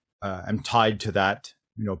 I'm tied to that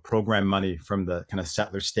program money from the kind of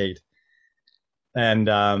settler state. And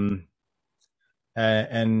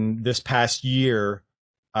this past year,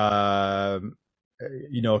 can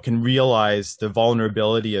realize the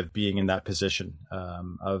vulnerability of being in that position,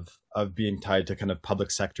 of being tied to kind of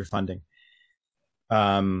public sector funding.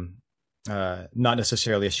 Not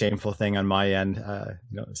necessarily a shameful thing on my end,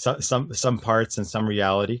 some parts and some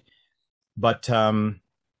reality, but I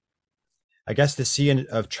guess the sea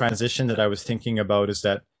of transition that I was thinking about is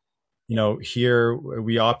that, here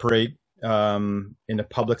we operate in a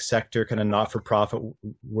public sector kind of not-for-profit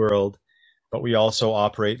world, but we also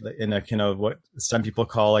operate in a kind of what some people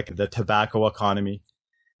call like the tobacco economy.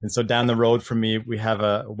 And so down the road from me, we have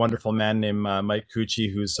a wonderful man named Mike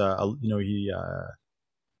Cucci, who's he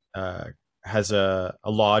has a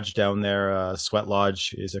lodge down there, Sweat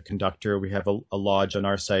Lodge. Is a conductor. We have a lodge on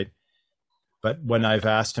our site. But when I've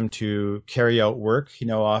asked him to carry out work,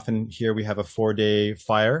 often here we have a 4-day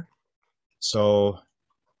fire. So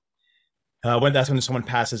that's when someone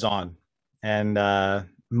passes on. And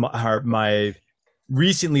my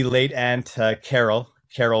recently late aunt, Carol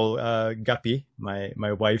Guppy,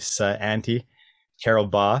 my wife's auntie, Carol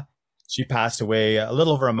Ba, she passed away a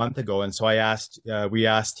little over a month ago. And so we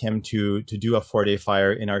asked him to do a 4-day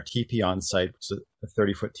fire in our teepee on site, which is a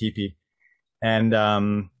 30-foot teepee. And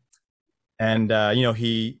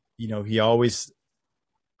he always,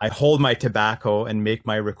 I hold my tobacco and make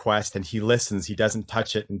my request, and he listens. He doesn't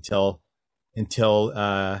touch it until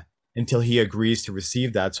he agrees to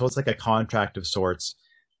receive that. So it's like a contract of sorts,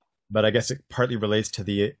 but I guess it partly relates to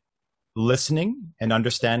the listening and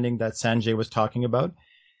understanding that Sanjay was talking about.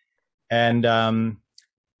 And then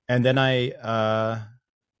I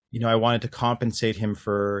wanted to compensate him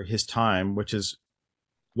for his time, which is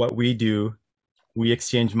what we do. We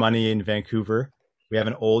exchange money in Vancouver. We have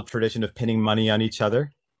an old tradition of pinning money on each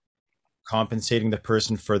other, compensating the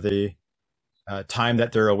person for the time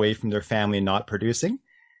that they're away from their family and not producing.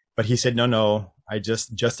 But he said, no, I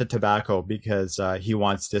just a tobacco, because he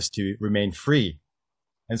wants this to remain free.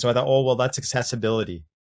 And so I thought, oh, well, that's accessibility,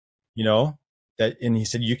 and he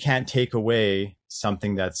said, you can't take away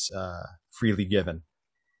something that's freely given.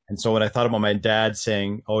 And so when I thought about my dad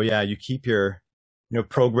saying, oh yeah, you keep your,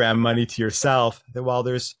 program money to yourself, that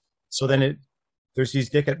there's these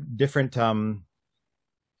different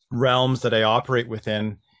realms that I operate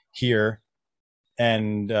within here,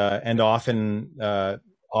 and often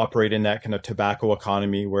operate in that kind of tobacco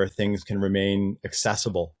economy where things can remain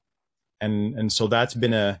accessible. And so that's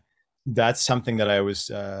been that's something that I was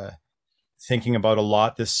thinking about a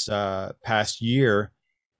lot this past year,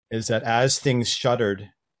 is that as things shuttered,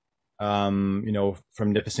 you know,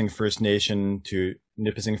 from Nipissing First Nation to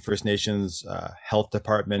Nipissing First Nation's health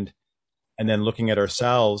department, and then looking at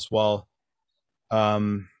ourselves, well,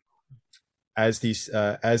 as these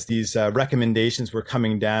recommendations were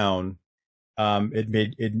coming down,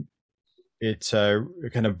 it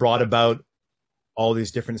kind of brought about all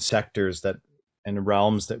these different sectors that and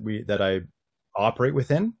realms that I operate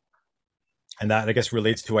within, and that I guess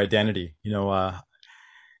relates to identity, you know,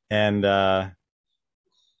 and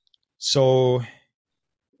so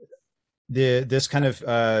this kind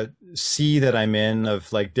of sea that I'm in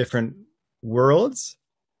of like different worlds,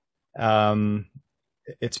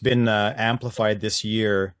 it's been amplified this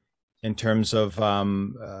year in terms of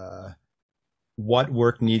what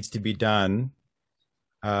work needs to be done,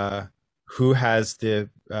 who has the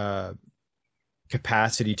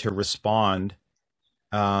capacity to respond,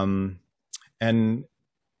 and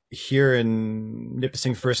here in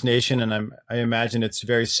Nipissing First Nation, and I imagine it's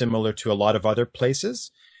very similar to a lot of other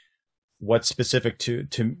places. What's specific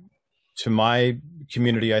to my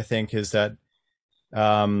community, I think, is that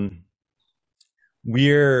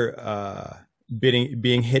we're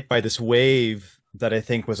being hit by this wave that I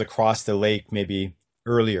think was across the lake maybe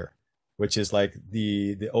earlier, which is like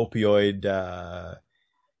the opioid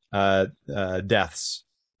deaths,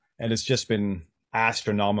 and it's just been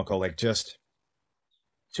astronomical. Like, just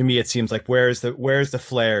to me, it seems like where's the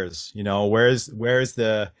flares? You know, where's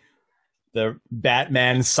the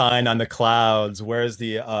Batman sign on the clouds? Where's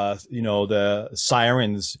the you know, the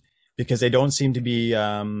sirens? Because they don't seem to be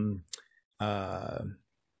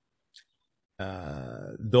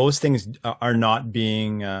those things are not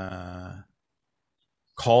being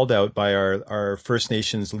called out by our First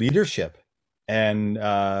Nations leadership. And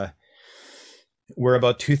we're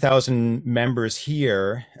about 2,000 members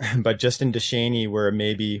here, but just in Deschênes, we're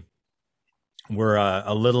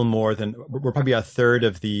a little more than, we're probably a third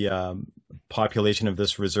of the population of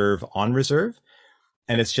this reserve on reserve.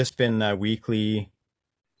 And it's just been weekly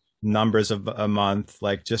numbers of a month,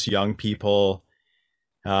 like just young people.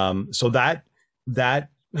 So that's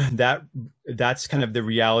kind of the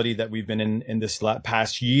reality that we've been in this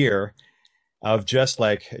past year, of just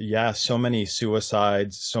like, yeah, so many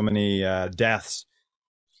suicides, so many deaths.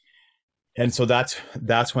 And so that's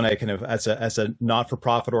when I kind of, as a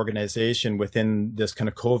not-for-profit organization within this kind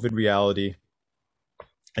of COVID reality,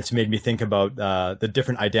 it's made me think about the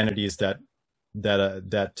different identities that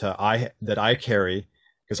I carry,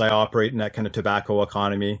 because I operate in that kind of tobacco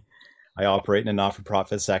economy. I operate in a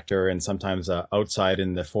not-for-profit sector, and sometimes outside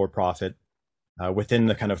in the for-profit, within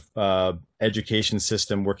the kind of education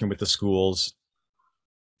system, working with the schools.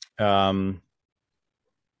 So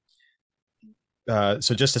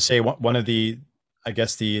just to say, one of the, I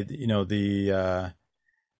guess you know,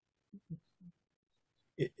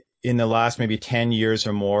 in the last maybe 10 years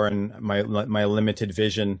or more, and my limited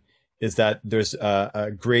vision, is that there's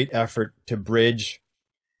a great effort to bridge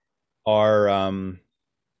our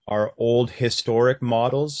old historic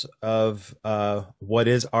models of what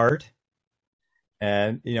is art.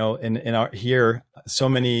 And, you know, in our here, so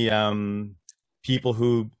many people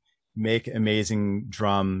who make amazing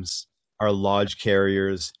drums, our lodge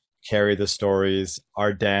carriers, carry the stories,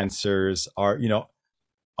 our dancers, are, you know,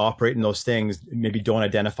 operate in those things, maybe don't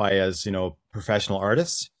identify as, you know, professional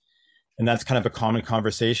artists. And that's kind of a common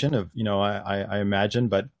conversation of, you know, I imagine,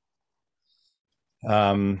 but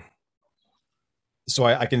so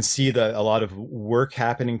I can see that a lot of work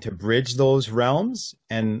happening to bridge those realms.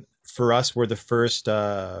 And for us, we're the first,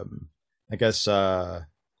 I guess,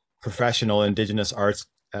 professional Indigenous arts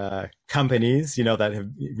companies, you know, that have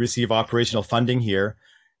received operational funding here.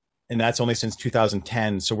 And that's only since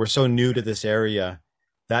 2010. So we're so new to this area.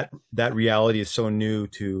 That reality is so new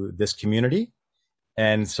to this community.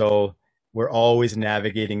 And so we're always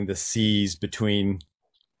navigating the seas between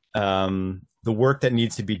the work that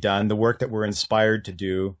needs to be done, the work that we're inspired to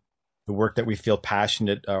do, the work that we feel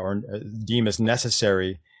passionate or deem as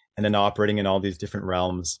necessary, and then operating in all these different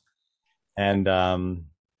realms. And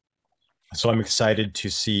so I'm excited to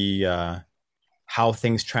see how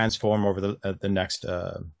things transform over the next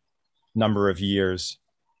number of years.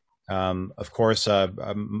 Of course,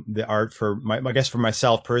 the art for I guess for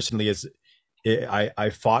myself personally is,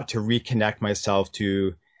 I fought to reconnect myself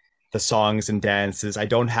to the songs and dances. I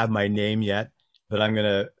don't have my name yet, but I'm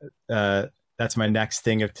gonna. That's my next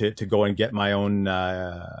thing, to go and get my own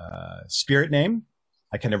spirit name.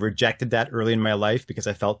 I kind of rejected that early in my life because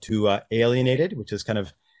I felt too alienated, which is kind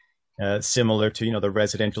of similar to, you know, the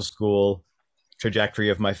residential school trajectory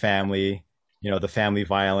of my family. the family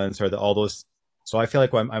violence or all those. So I feel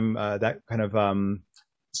like I'm that kind of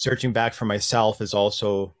searching back for myself is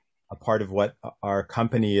also a part of what our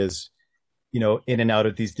company is, in and out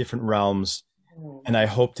of these different realms. And I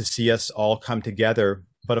hope to see us all come together.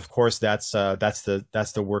 But of course, that's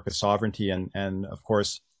the work of sovereignty, and of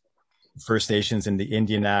course, First Nations and the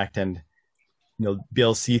Indian Act, and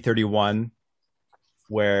Bill C-31,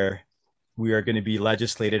 where we are going to be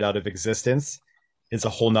legislated out of existence, is a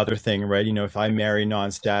whole nother thing, right? If I marry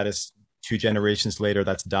non-status 2 generations later,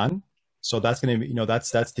 that's done. So that's going to be,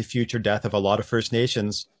 that's the future death of a lot of First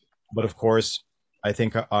Nations. But of course, I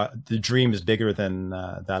think the dream is bigger than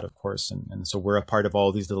that, of course. And so we're a part of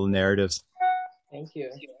all these little narratives. Thank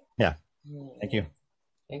you. Yeah. Thank you.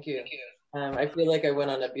 Thank you. I feel like I went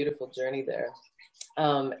on a beautiful journey there.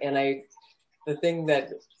 And the thing that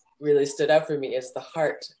really stood out for me is the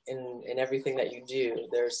heart in everything that you do.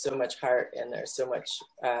 There's so much heart and there's so much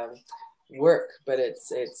work, but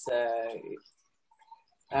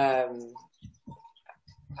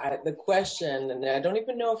the question, and I don't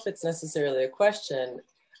even know if it's necessarily a question,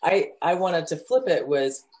 I wanted to flip it,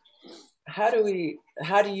 was how do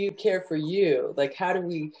you care for you? Like, how do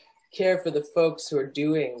we care for the folks who are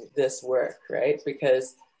doing this work, right?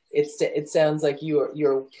 Because it sounds like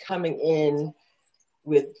you're coming in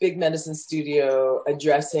with Big Medicine Studio,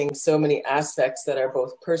 addressing so many aspects that are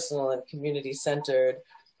both personal and community centered,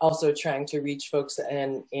 also trying to reach folks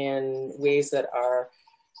in ways that are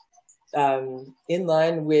in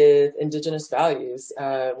line with Indigenous values,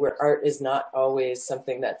 where art is not always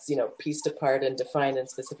something that's pieced apart and defined in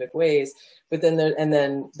specific ways. But then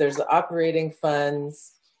there's the operating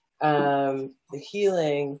funds, the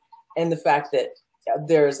healing, and the fact that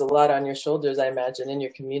there's a lot on your shoulders, I imagine, in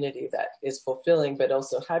your community that is fulfilling. But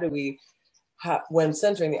also, when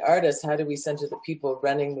centering the artists, how do we center the people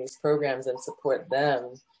running these programs and support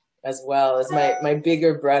them as well? Is my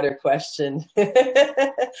bigger, broader question.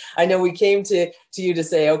 I know we came to you to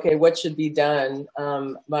say, okay, what should be done?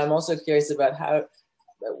 But I'm also curious about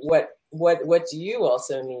what do you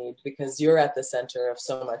also need, because you're at the center of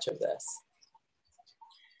so much of this.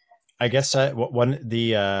 I guess what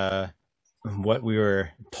we were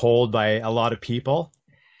told by a lot of people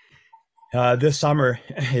this summer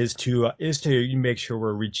is to make sure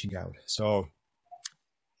we're reaching out. So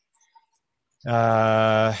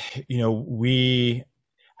I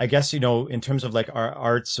guess, in terms of like our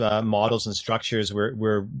arts models and structures,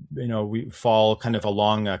 we fall kind of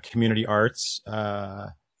along community arts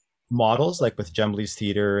models, like with Jamboard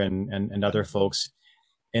Theater and other folks,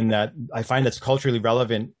 in that I find that's culturally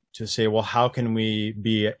relevant to say, well, how can we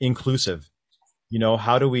be inclusive?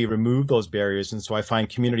 How do we remove those barriers? And so I find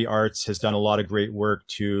community arts has done a lot of great work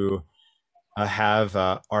to have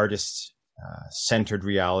artists centered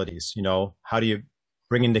realities. How do you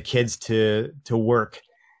bring in the kids to work?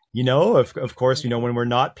 Of course, when we're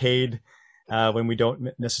not paid, when we don't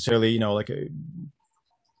necessarily,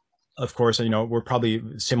 of course, we're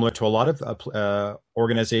probably similar to a lot of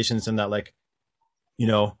organizations in that, like,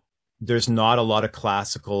 there's not a lot of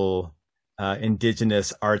classical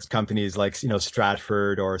Indigenous arts companies like,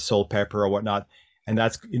 Stratford or Soul Pepper or whatnot. And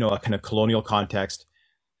that's, a kind of colonial context.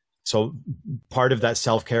 So part of that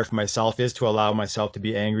self-care for myself is to allow myself to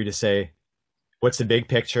be angry, to say, what's the big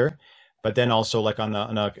picture? But then also, like, on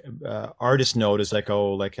a artist note, is like,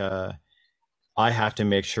 I have to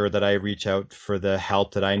make sure that I reach out for the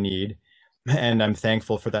help that I need. And I'm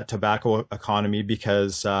thankful for that tobacco economy,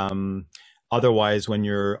 because otherwise, when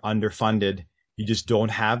you're underfunded, you just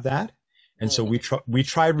don't have that. And so we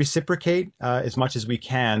try to reciprocate as much as we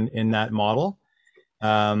can in that model.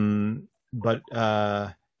 But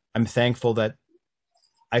I'm thankful that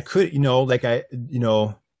I could,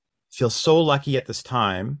 feel so lucky at this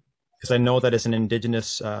time, because I know that as an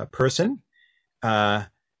Indigenous person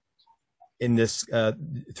in this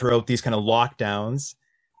throughout these kind of lockdowns,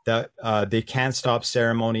 that they can't stop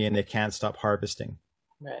ceremony and they can't stop harvesting.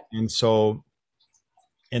 Right. And so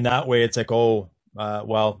in that way, it's like,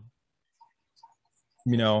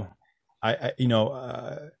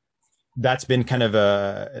 that's been kind of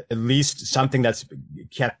at least something that's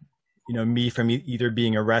kept, me from either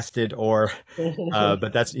being arrested or,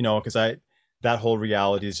 but that's, because that whole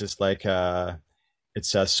reality is just like,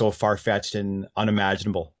 it's so far-fetched and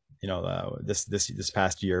unimaginable, this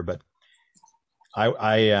past year. But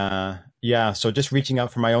so just reaching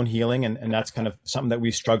out for my own healing, and that's kind of something that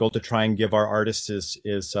we struggle to try and give our artists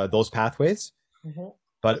is those pathways. Mm-hmm.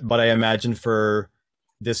 But I imagine for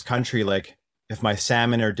this country, like, if my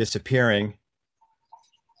salmon are disappearing,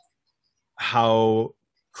 how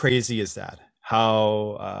crazy is that?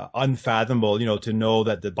 How unfathomable, to know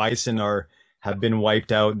that the bison have been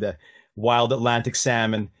wiped out. wild Atlantic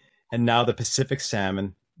salmon, and now the Pacific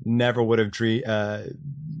salmon. Never would have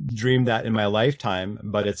dreamed that in my lifetime,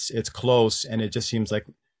 but it's close, and it just seems like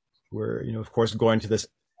we're, of course, going to this,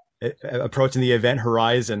 approaching the event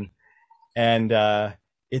horizon, and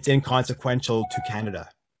it's inconsequential to Canada.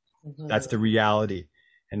 Mm-hmm. That's the reality.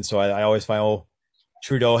 And so I always find,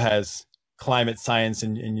 Trudeau has climate science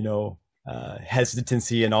and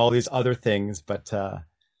hesitancy and all these other things, but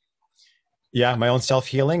yeah, my own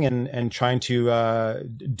self-healing and trying to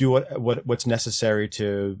do what's necessary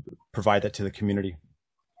to provide that to the community.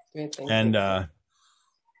 Great, thank you.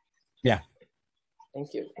 Yeah.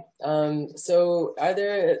 Thank you. So are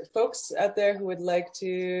there folks out there who would like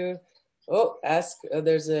to ask?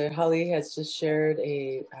 There's Holly has just shared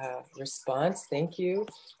a response. Thank you.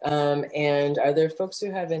 And are there folks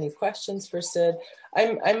who have any questions for Sid?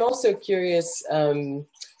 I'm also curious,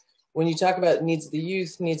 when you talk about needs of the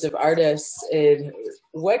youth, needs of artists,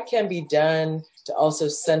 what can be done to also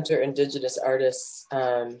center Indigenous artists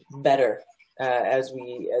better as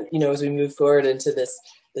we move forward into this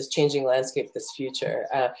changing landscape, this future?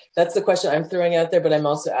 That's the question I'm throwing out there, but I'm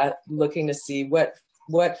also looking to see what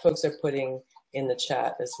folks are putting in the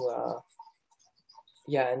chat as well.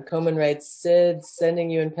 Yeah, and Coleman writes, Sid, sending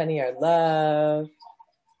you and Penny our love.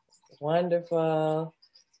 Wonderful.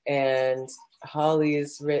 And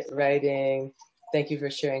Holly's writing, thank you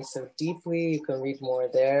for sharing so deeply. You can read more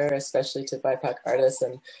there, especially to BIPOC artists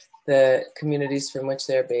and the communities from which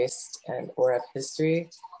they're based or have history.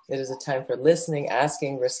 It is a time for listening,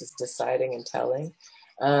 asking versus deciding and telling.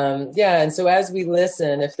 Yeah, and so as we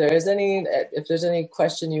listen, if there's any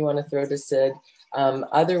question you want to throw to Sid,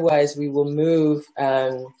 otherwise we will move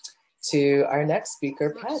to our next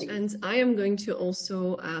speaker, Patty. And I am going to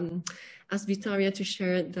also ask Victoria to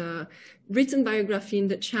share the written biography in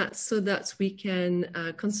the chat so that we can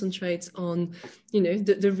concentrate on,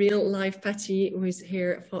 the real life Patty, who is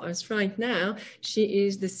here for us right now. She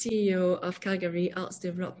is the CEO of Calgary Arts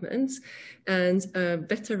Development and a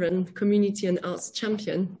veteran community and arts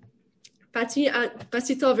champion. Patty, I'll pass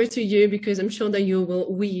it over to you because I'm sure that you will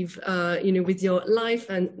weave, with your life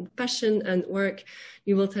and passion and work,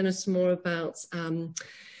 you will tell us more about,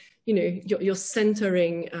 your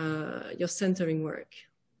centering work.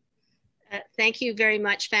 Thank you very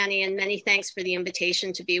much, Fanny, and many thanks for the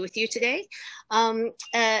invitation to be with you today.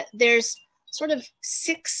 There's sort of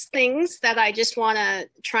 6 things that I just want to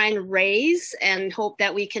try and raise and hope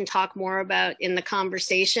that we can talk more about in the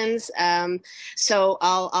conversations. So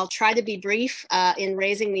I'll try to be brief in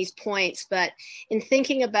raising these points, but in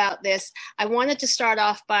thinking about this, I wanted to start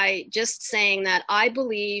off by just saying that I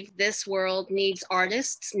believe this world needs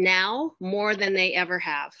artists now more than they ever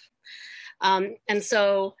have. And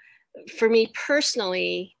so for me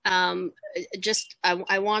personally,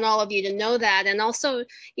 I want all of you to know that, and also,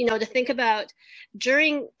 to think about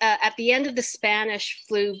during at the end of the Spanish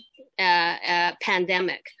flu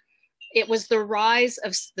pandemic, it was the rise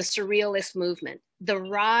of the Surrealist movement, the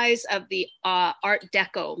rise of the Art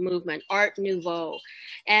Deco movement, Art Nouveau,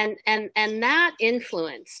 and that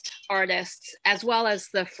influenced artists as well as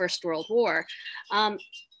the First World War.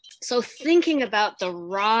 So thinking about the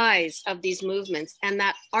rise of these movements and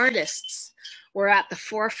that artists were at the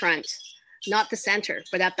forefront, not the center,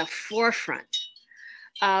 but at the forefront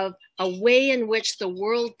of a way in which the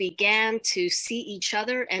world began to see each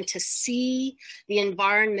other and to see the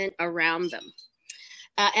environment around them.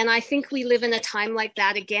 And I think we live in a time like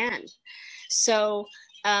that again. So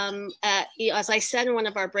as I said in one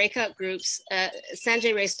of our breakout groups,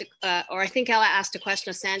 Sanjay raised, or I think Ella asked a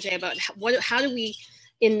question of Sanjay about how do we,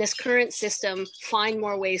 in this current system, find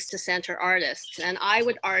more ways to center artists? And I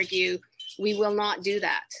would argue we will not do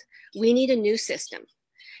that. We need a new system,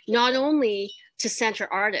 not only to center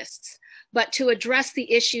artists, but to address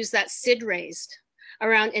the issues that Sid raised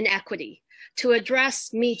around inequity, to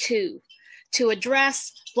address Me Too, to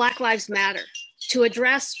address Black Lives Matter, to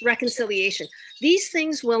address reconciliation. These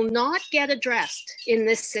things will not get addressed in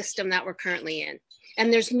this system that we're currently in.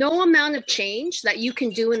 And there's no amount of change that you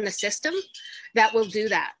can do in the system that will do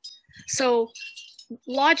that. So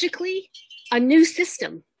logically, a new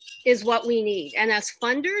system is what we need. And as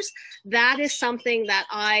funders, that is something that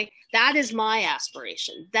is my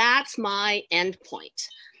aspiration. That's my end point.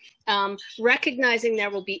 Recognizing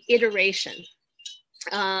there will be iteration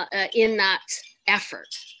in that effort.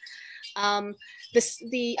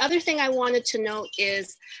 The other thing I wanted to note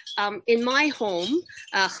is in my home,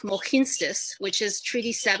 Mohinstis, which is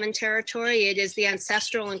Treaty 7 territory, it is the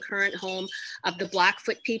ancestral and current home of the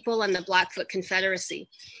Blackfoot people and the Blackfoot Confederacy.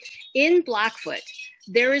 In Blackfoot,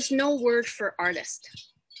 there is no word for artist.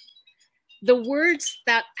 The words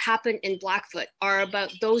that happen in Blackfoot are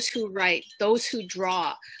about those who write, those who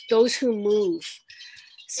draw, those who move.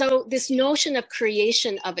 So this notion of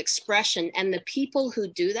creation, of expression, and the people who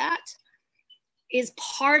do that is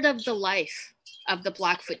part of the life of the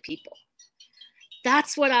Blackfoot people.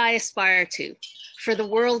 That's what I aspire to for the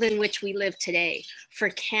world in which we live today, for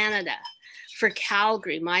Canada, for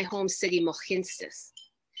Calgary, my home city, Mohkinstsis.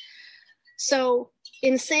 So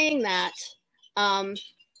in saying that,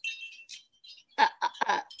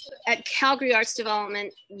 at Calgary Arts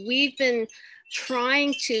Development, we've been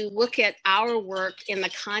trying to look at our work in the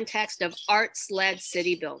context of arts-led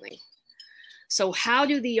city building. So how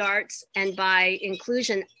do the arts, and by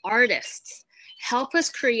inclusion, artists, help us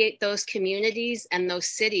create those communities and those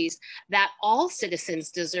cities that all citizens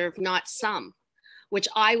deserve, not some, which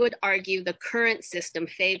I would argue the current system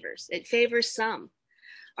favors. It favors some.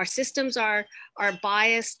 Our systems are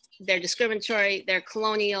biased, they're discriminatory, they're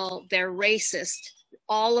colonial, they're racist,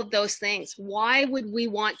 all of those things. Why would we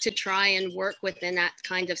want to try and work within that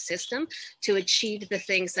kind of system to achieve the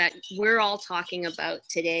things that we're all talking about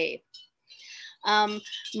today?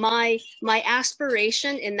 My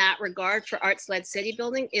aspiration in that regard for arts-led city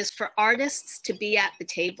building is for artists to be at the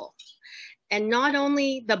table. And not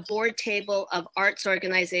only the board table of arts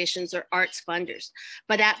organizations or arts funders,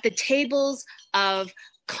 but at the tables of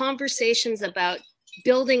conversations about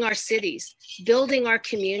building our cities, building our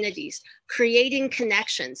communities, creating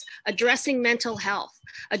connections, addressing mental health,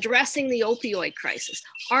 addressing the opioid crisis.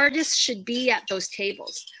 Artists should be at those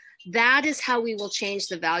tables. That is how we will change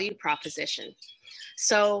the value proposition.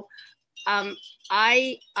 So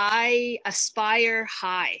I aspire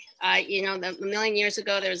high. You know, a million years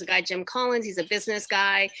ago, there was a guy, Jim Collins, he's a business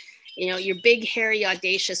guy. You know, your big, hairy,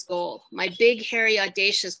 audacious goal. My big, hairy,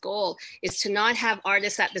 audacious goal is to not have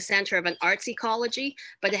artists at the center of an arts ecology,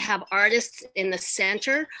 but to have artists in the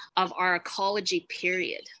center of our ecology,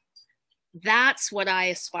 period. That's what I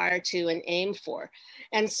aspire to and aim for.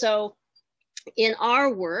 And so in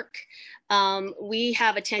our work, we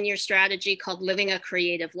have a 10-year strategy called Living a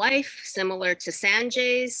Creative Life, similar to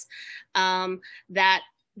Sanjay's,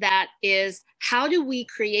 that is, how do we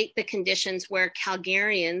create the conditions where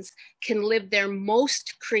Calgarians can live their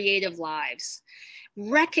most creative lives,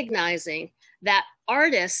 recognizing that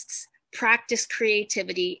artists practice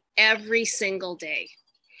creativity every single day.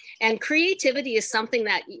 And creativity is something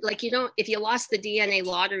that, like, if you lost the DNA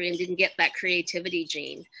lottery and didn't get that creativity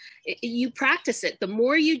gene, you practice it. The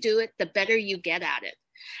more you do it, the better you get at it.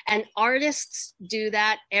 And artists do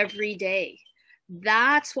that every day.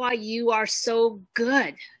 That's why you are so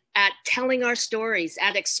good at telling our stories,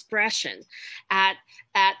 at expression, at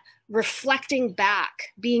reflecting back,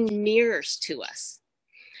 being mirrors to us.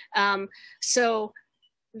 So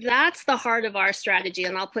that's the heart of our strategy,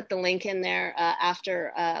 and I'll put the link in there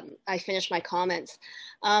after I finish my comments.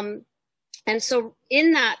 And so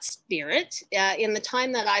in that spirit, in the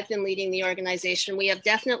time that I've been leading the organization, we have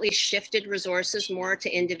definitely shifted resources more to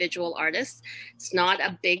individual artists. It's not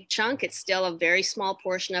a big chunk. It's still a very small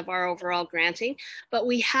portion of our overall granting, but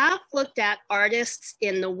we have looked at artists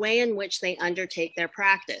in the way in which they undertake their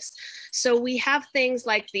practice. So we have things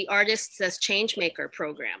like the Artists as Changemaker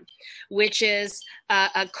program, which is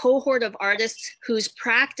a cohort of artists whose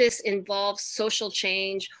practice involves social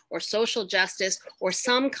change or social justice or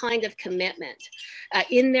some kind of commitment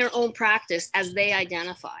in their own practice as they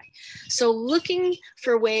identify. So looking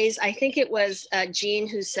for ways, I think it was Jean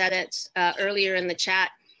who said it earlier in the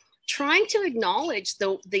chat, trying to acknowledge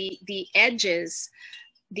the edges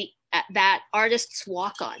that artists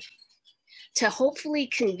walk on, to hopefully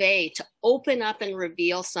convey, to open up and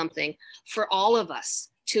reveal something for all of us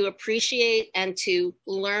to appreciate and to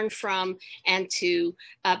learn from and to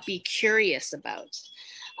be curious about.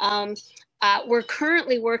 We're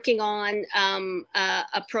currently working on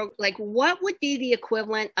what would be the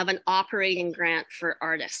equivalent of an operating grant for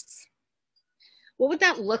artists? What would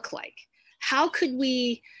that look like? How could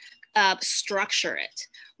we structure it?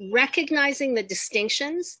 Recognizing the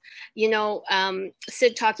distinctions,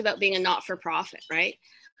 Sid talked about being a not-for-profit, right?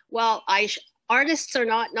 Well, artists are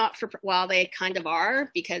not for, well, they kind of are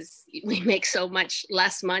because we make so much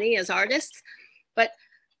less money as artists, but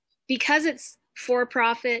because it's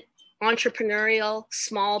for-profit, entrepreneurial,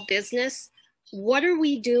 small business, what are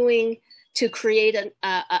we doing to create an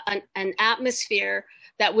atmosphere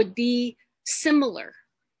that would be similar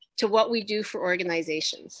to what we do for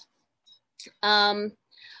organizations? During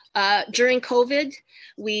COVID,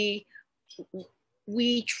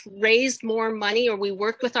 we raised more money, or we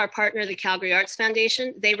worked with our partner, the Calgary Arts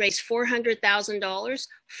Foundation. They raised $400,000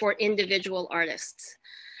 for individual artists.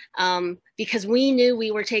 because we knew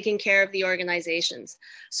we were taking care of the organizations.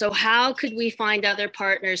 So how could we find other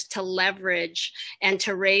partners to leverage and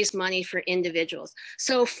to raise money for individuals?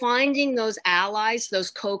 So finding those allies,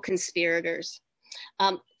 those co-conspirators.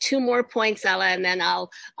 2 more points, Ella, and then I'll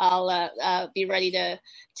be ready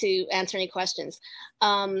to answer any questions.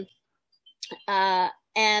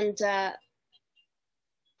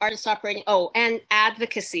 Artist operating, and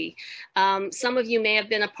advocacy. Some of you may have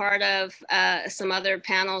been a part of some other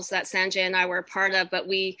panels that Sanjay and I were a part of, but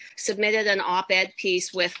we submitted an op-ed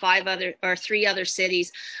piece with 3 other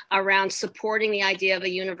cities around supporting the idea of a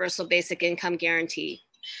universal basic income guarantee.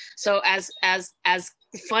 So as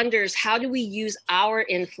funders, how do we use our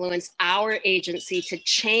influence, our agency to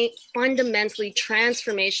change, fundamentally,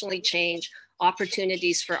 transformationally change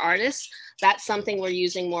opportunities for artists? That's something we're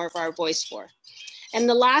using more of our voice for. And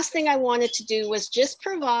the last thing I wanted to do was just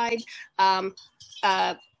provide kind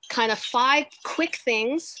of 5 quick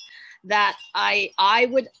things that I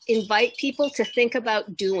would invite people to think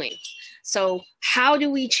about doing. So how do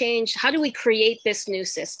we change, how do we create this new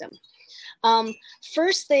system?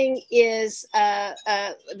 First thing is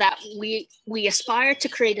that we aspire to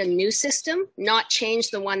create a new system, not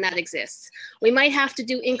change the one that exists. We might have to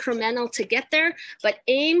do incremental to get there, but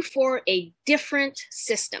aim for a different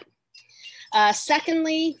system.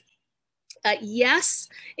 Secondly, yes,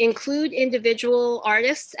 include individual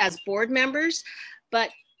artists as board members, but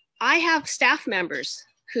I have staff members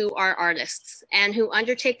who are artists and who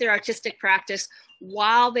undertake their artistic practice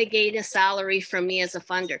while they gain a salary from me as a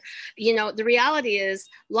funder. You know, the reality is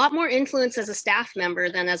a lot more influence as a staff member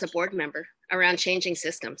than as a board member around changing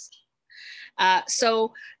systems.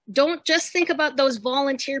 So don't just think about those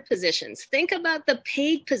volunteer positions. Think about the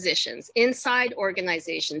paid positions inside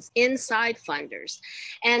organizations, inside funders.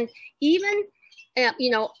 And even,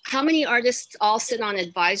 you know, how many artists all sit on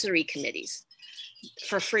advisory committees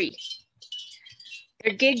for free?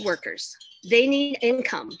 They're gig workers. They need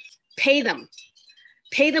income. Pay them.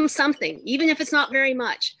 Pay them something, even if it's not very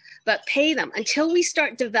much, but pay them until we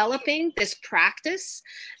start developing this practice,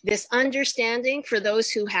 this understanding for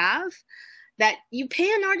those who have, that you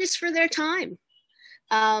pay an artist for their time.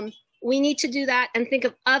 We need to do that and think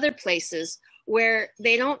of other places where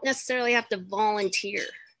they don't necessarily have to volunteer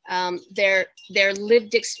their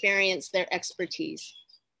lived experience, their expertise.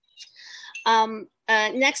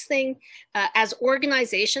 Next thing, as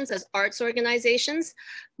organizations, as arts organizations,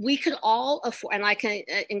 we could all afford, and I can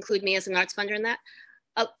include me as an arts funder in that,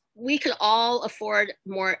 we could all afford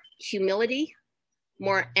more humility,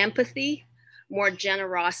 more empathy, more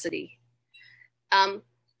generosity.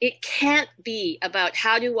 It can't be about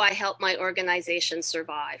how do I help my organization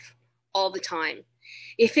survive all the time.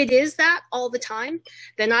 If it is that all the time,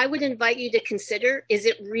 then I would invite you to consider, is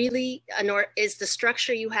it really, is the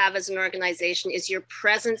structure you have as an organization, is your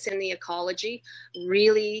presence in the ecology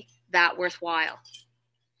really that worthwhile?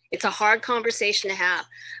 It's a hard conversation to have,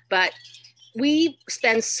 but we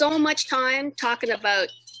spend so much time talking about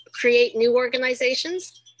create new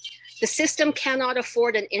organizations. The system cannot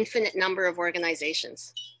afford an infinite number of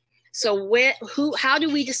organizations. So how do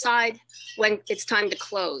we decide when it's time to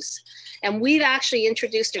close? And we've actually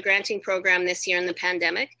introduced a granting program this year in the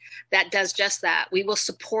pandemic that does just that. We will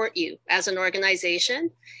support you as an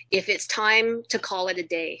organization if it's time to call it a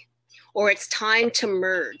day, or it's time to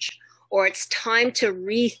merge, or it's time to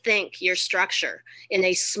rethink your structure in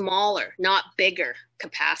a smaller, not bigger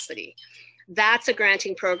capacity. That's a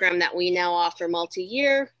granting program that we now offer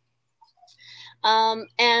multi-year.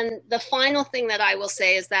 And the final thing that I will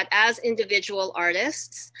say is that as individual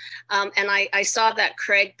artists, and I saw that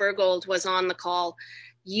Craig Bergold was on the call,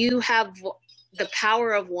 you have the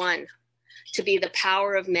power of one to be the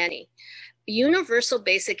power of many. Universal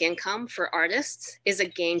basic income for artists is a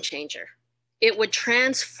game changer. It would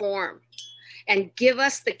transform and give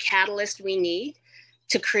us the catalyst we need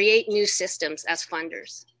to create new systems as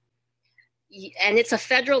funders. And it's a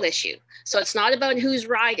federal issue, so it's not about who's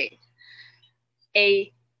riding.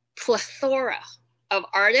 A plethora of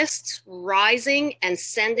artists rising and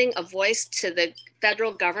sending a voice to the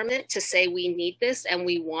federal government to say we need this and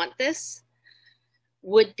we want this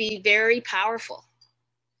would be very powerful.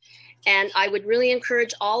 And I would really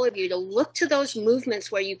encourage all of you to look to those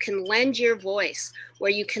movements where you can lend your voice,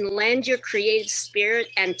 where you can lend your creative spirit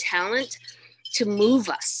and talent to move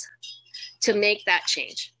us, to make that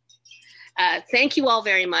change. Thank you all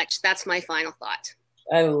very much. That's my final thought.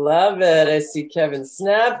 I love it. I see Kevin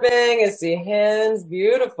snapping. I see hands.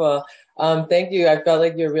 Beautiful. Thank you. I felt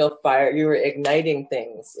like you're real fire. You were igniting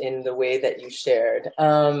things in the way that you shared.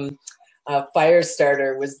 Fire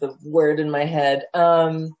starter was the word in my head.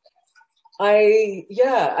 I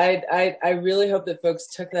really hope that folks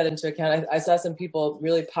took that into account. I saw some people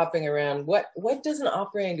really popping around. What does an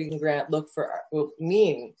operating grant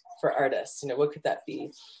mean for artists? You know, what could that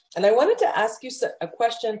be? And I wanted to ask you a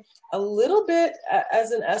question a little bit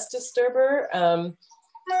as an disturber.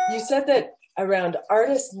 You said that around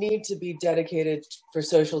artists need to be dedicated for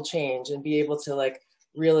social change and be able to like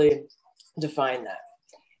really define that.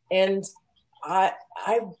 And I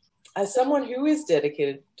as someone who is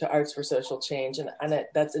dedicated to arts for social change, and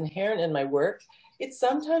that's inherent in my work, it's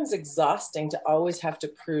sometimes exhausting to always have to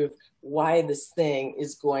prove why this thing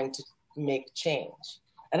is going to make change.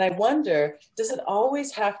 And I wonder, does it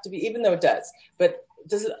always have to be, even though it does, but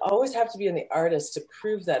does it always have to be in the artist to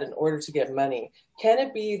prove that in order to get money? Can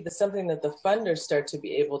it be something that the funders start to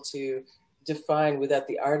be able to define without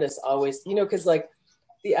the artist always, you know, because like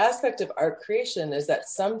the aspect of art creation is that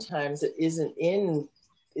sometimes it isn't in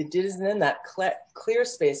that clear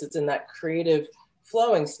space, it's in that creative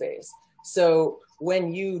flowing space. So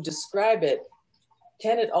when you describe it,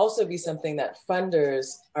 can it also be something that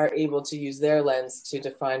funders are able to use their lens to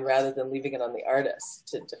define rather than leaving it on the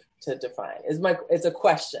artist to define? It's a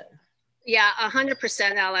question. Yeah,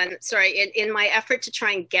 100%, Ellen. Sorry, in my effort to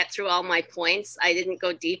try and get through all my points, I didn't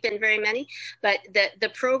go deep in very many, but the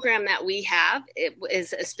program that we have, it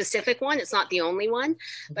is a specific one. It's not the only one,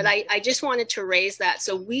 but I just wanted to raise that.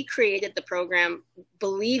 So we created the program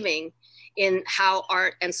believing in how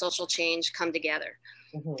art and social change come together.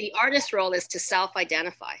 The artist role is to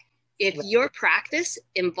self-identify. If your practice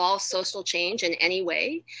involves social change in any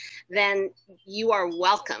way, then you are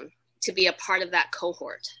welcome to be a part of that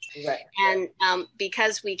cohort. Right. And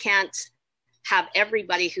because we can't have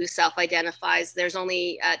everybody who self-identifies, there's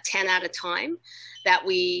only 10 at a time that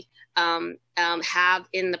we have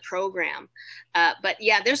in the program. But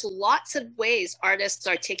yeah, there's lots of ways artists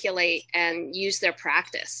articulate and use their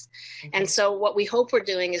practice. And so what we hope we're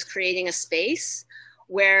doing is creating a space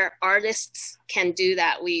where artists can do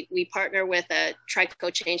that. We partner with a Trico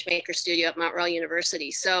Changemaker studio at Mount Royal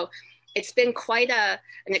University. So it's been quite an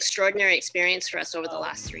extraordinary experience for us over the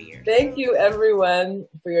last 3 years. Thank you, everyone,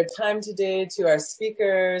 for your time today, to our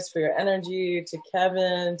speakers, for your energy, to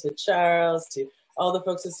Kevin, to Charles, to all the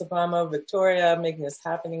folks at Sapamo, Victoria, making this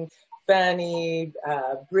happening, Fanny,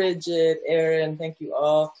 Bridget, Aaron, thank you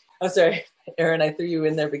all. Oh, sorry, Aaron, I threw you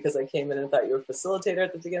in there because I came in and thought you were a facilitator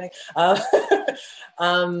at the beginning.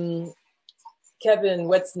 Kevin,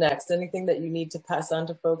 what's next? Anything that you need to pass on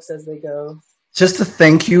to folks as they go? Just to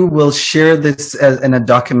thank you. We'll share this in a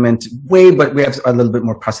document but we have a little bit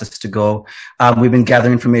more process to go. We've been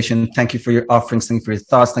gathering information. Thank you for your offerings. Thank you for your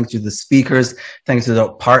thoughts. Thank you to the speakers. Thank you to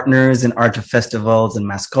the partners in art festivals and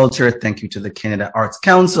mass culture. Thank you to the Canada Arts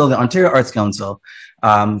Council, the Ontario Arts Council,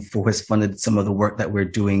 who has funded some of the work that we're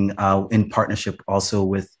doing in partnership also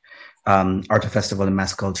with Art Festival and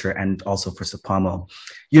Mass Culture, and also for Sapamo.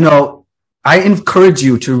 You know, I encourage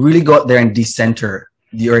you to really go out there and decenter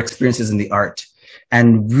your experiences in the art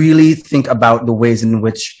and really think about the ways in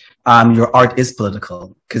which your art is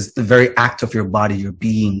political, because the very act of your body, your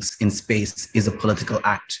beings in space, is a political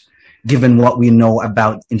act, given what we know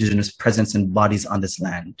about Indigenous presence and bodies on this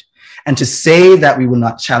land. And to say that we will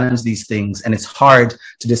not challenge these things, and it's hard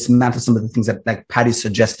to dismantle some of the things that, like Patty's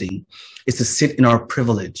suggesting, is to sit in our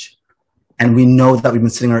privilege. And we know that we've been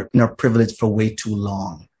sitting in our privilege for way too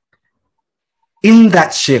long. In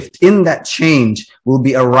that shift, in that change, we'll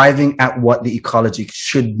be arriving at what the ecology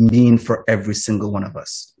should mean for every single one of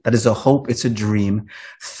us. That is a hope, it's a dream.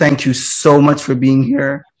 Thank you so much for being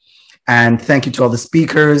here. And thank you to all the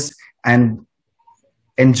speakers, and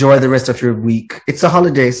enjoy the rest of your week. It's a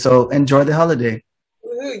holiday, so enjoy the holiday.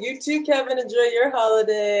 Woohoo, you too, Kevin, enjoy your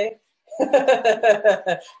holiday.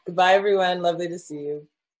 Goodbye, everyone. Lovely to see you.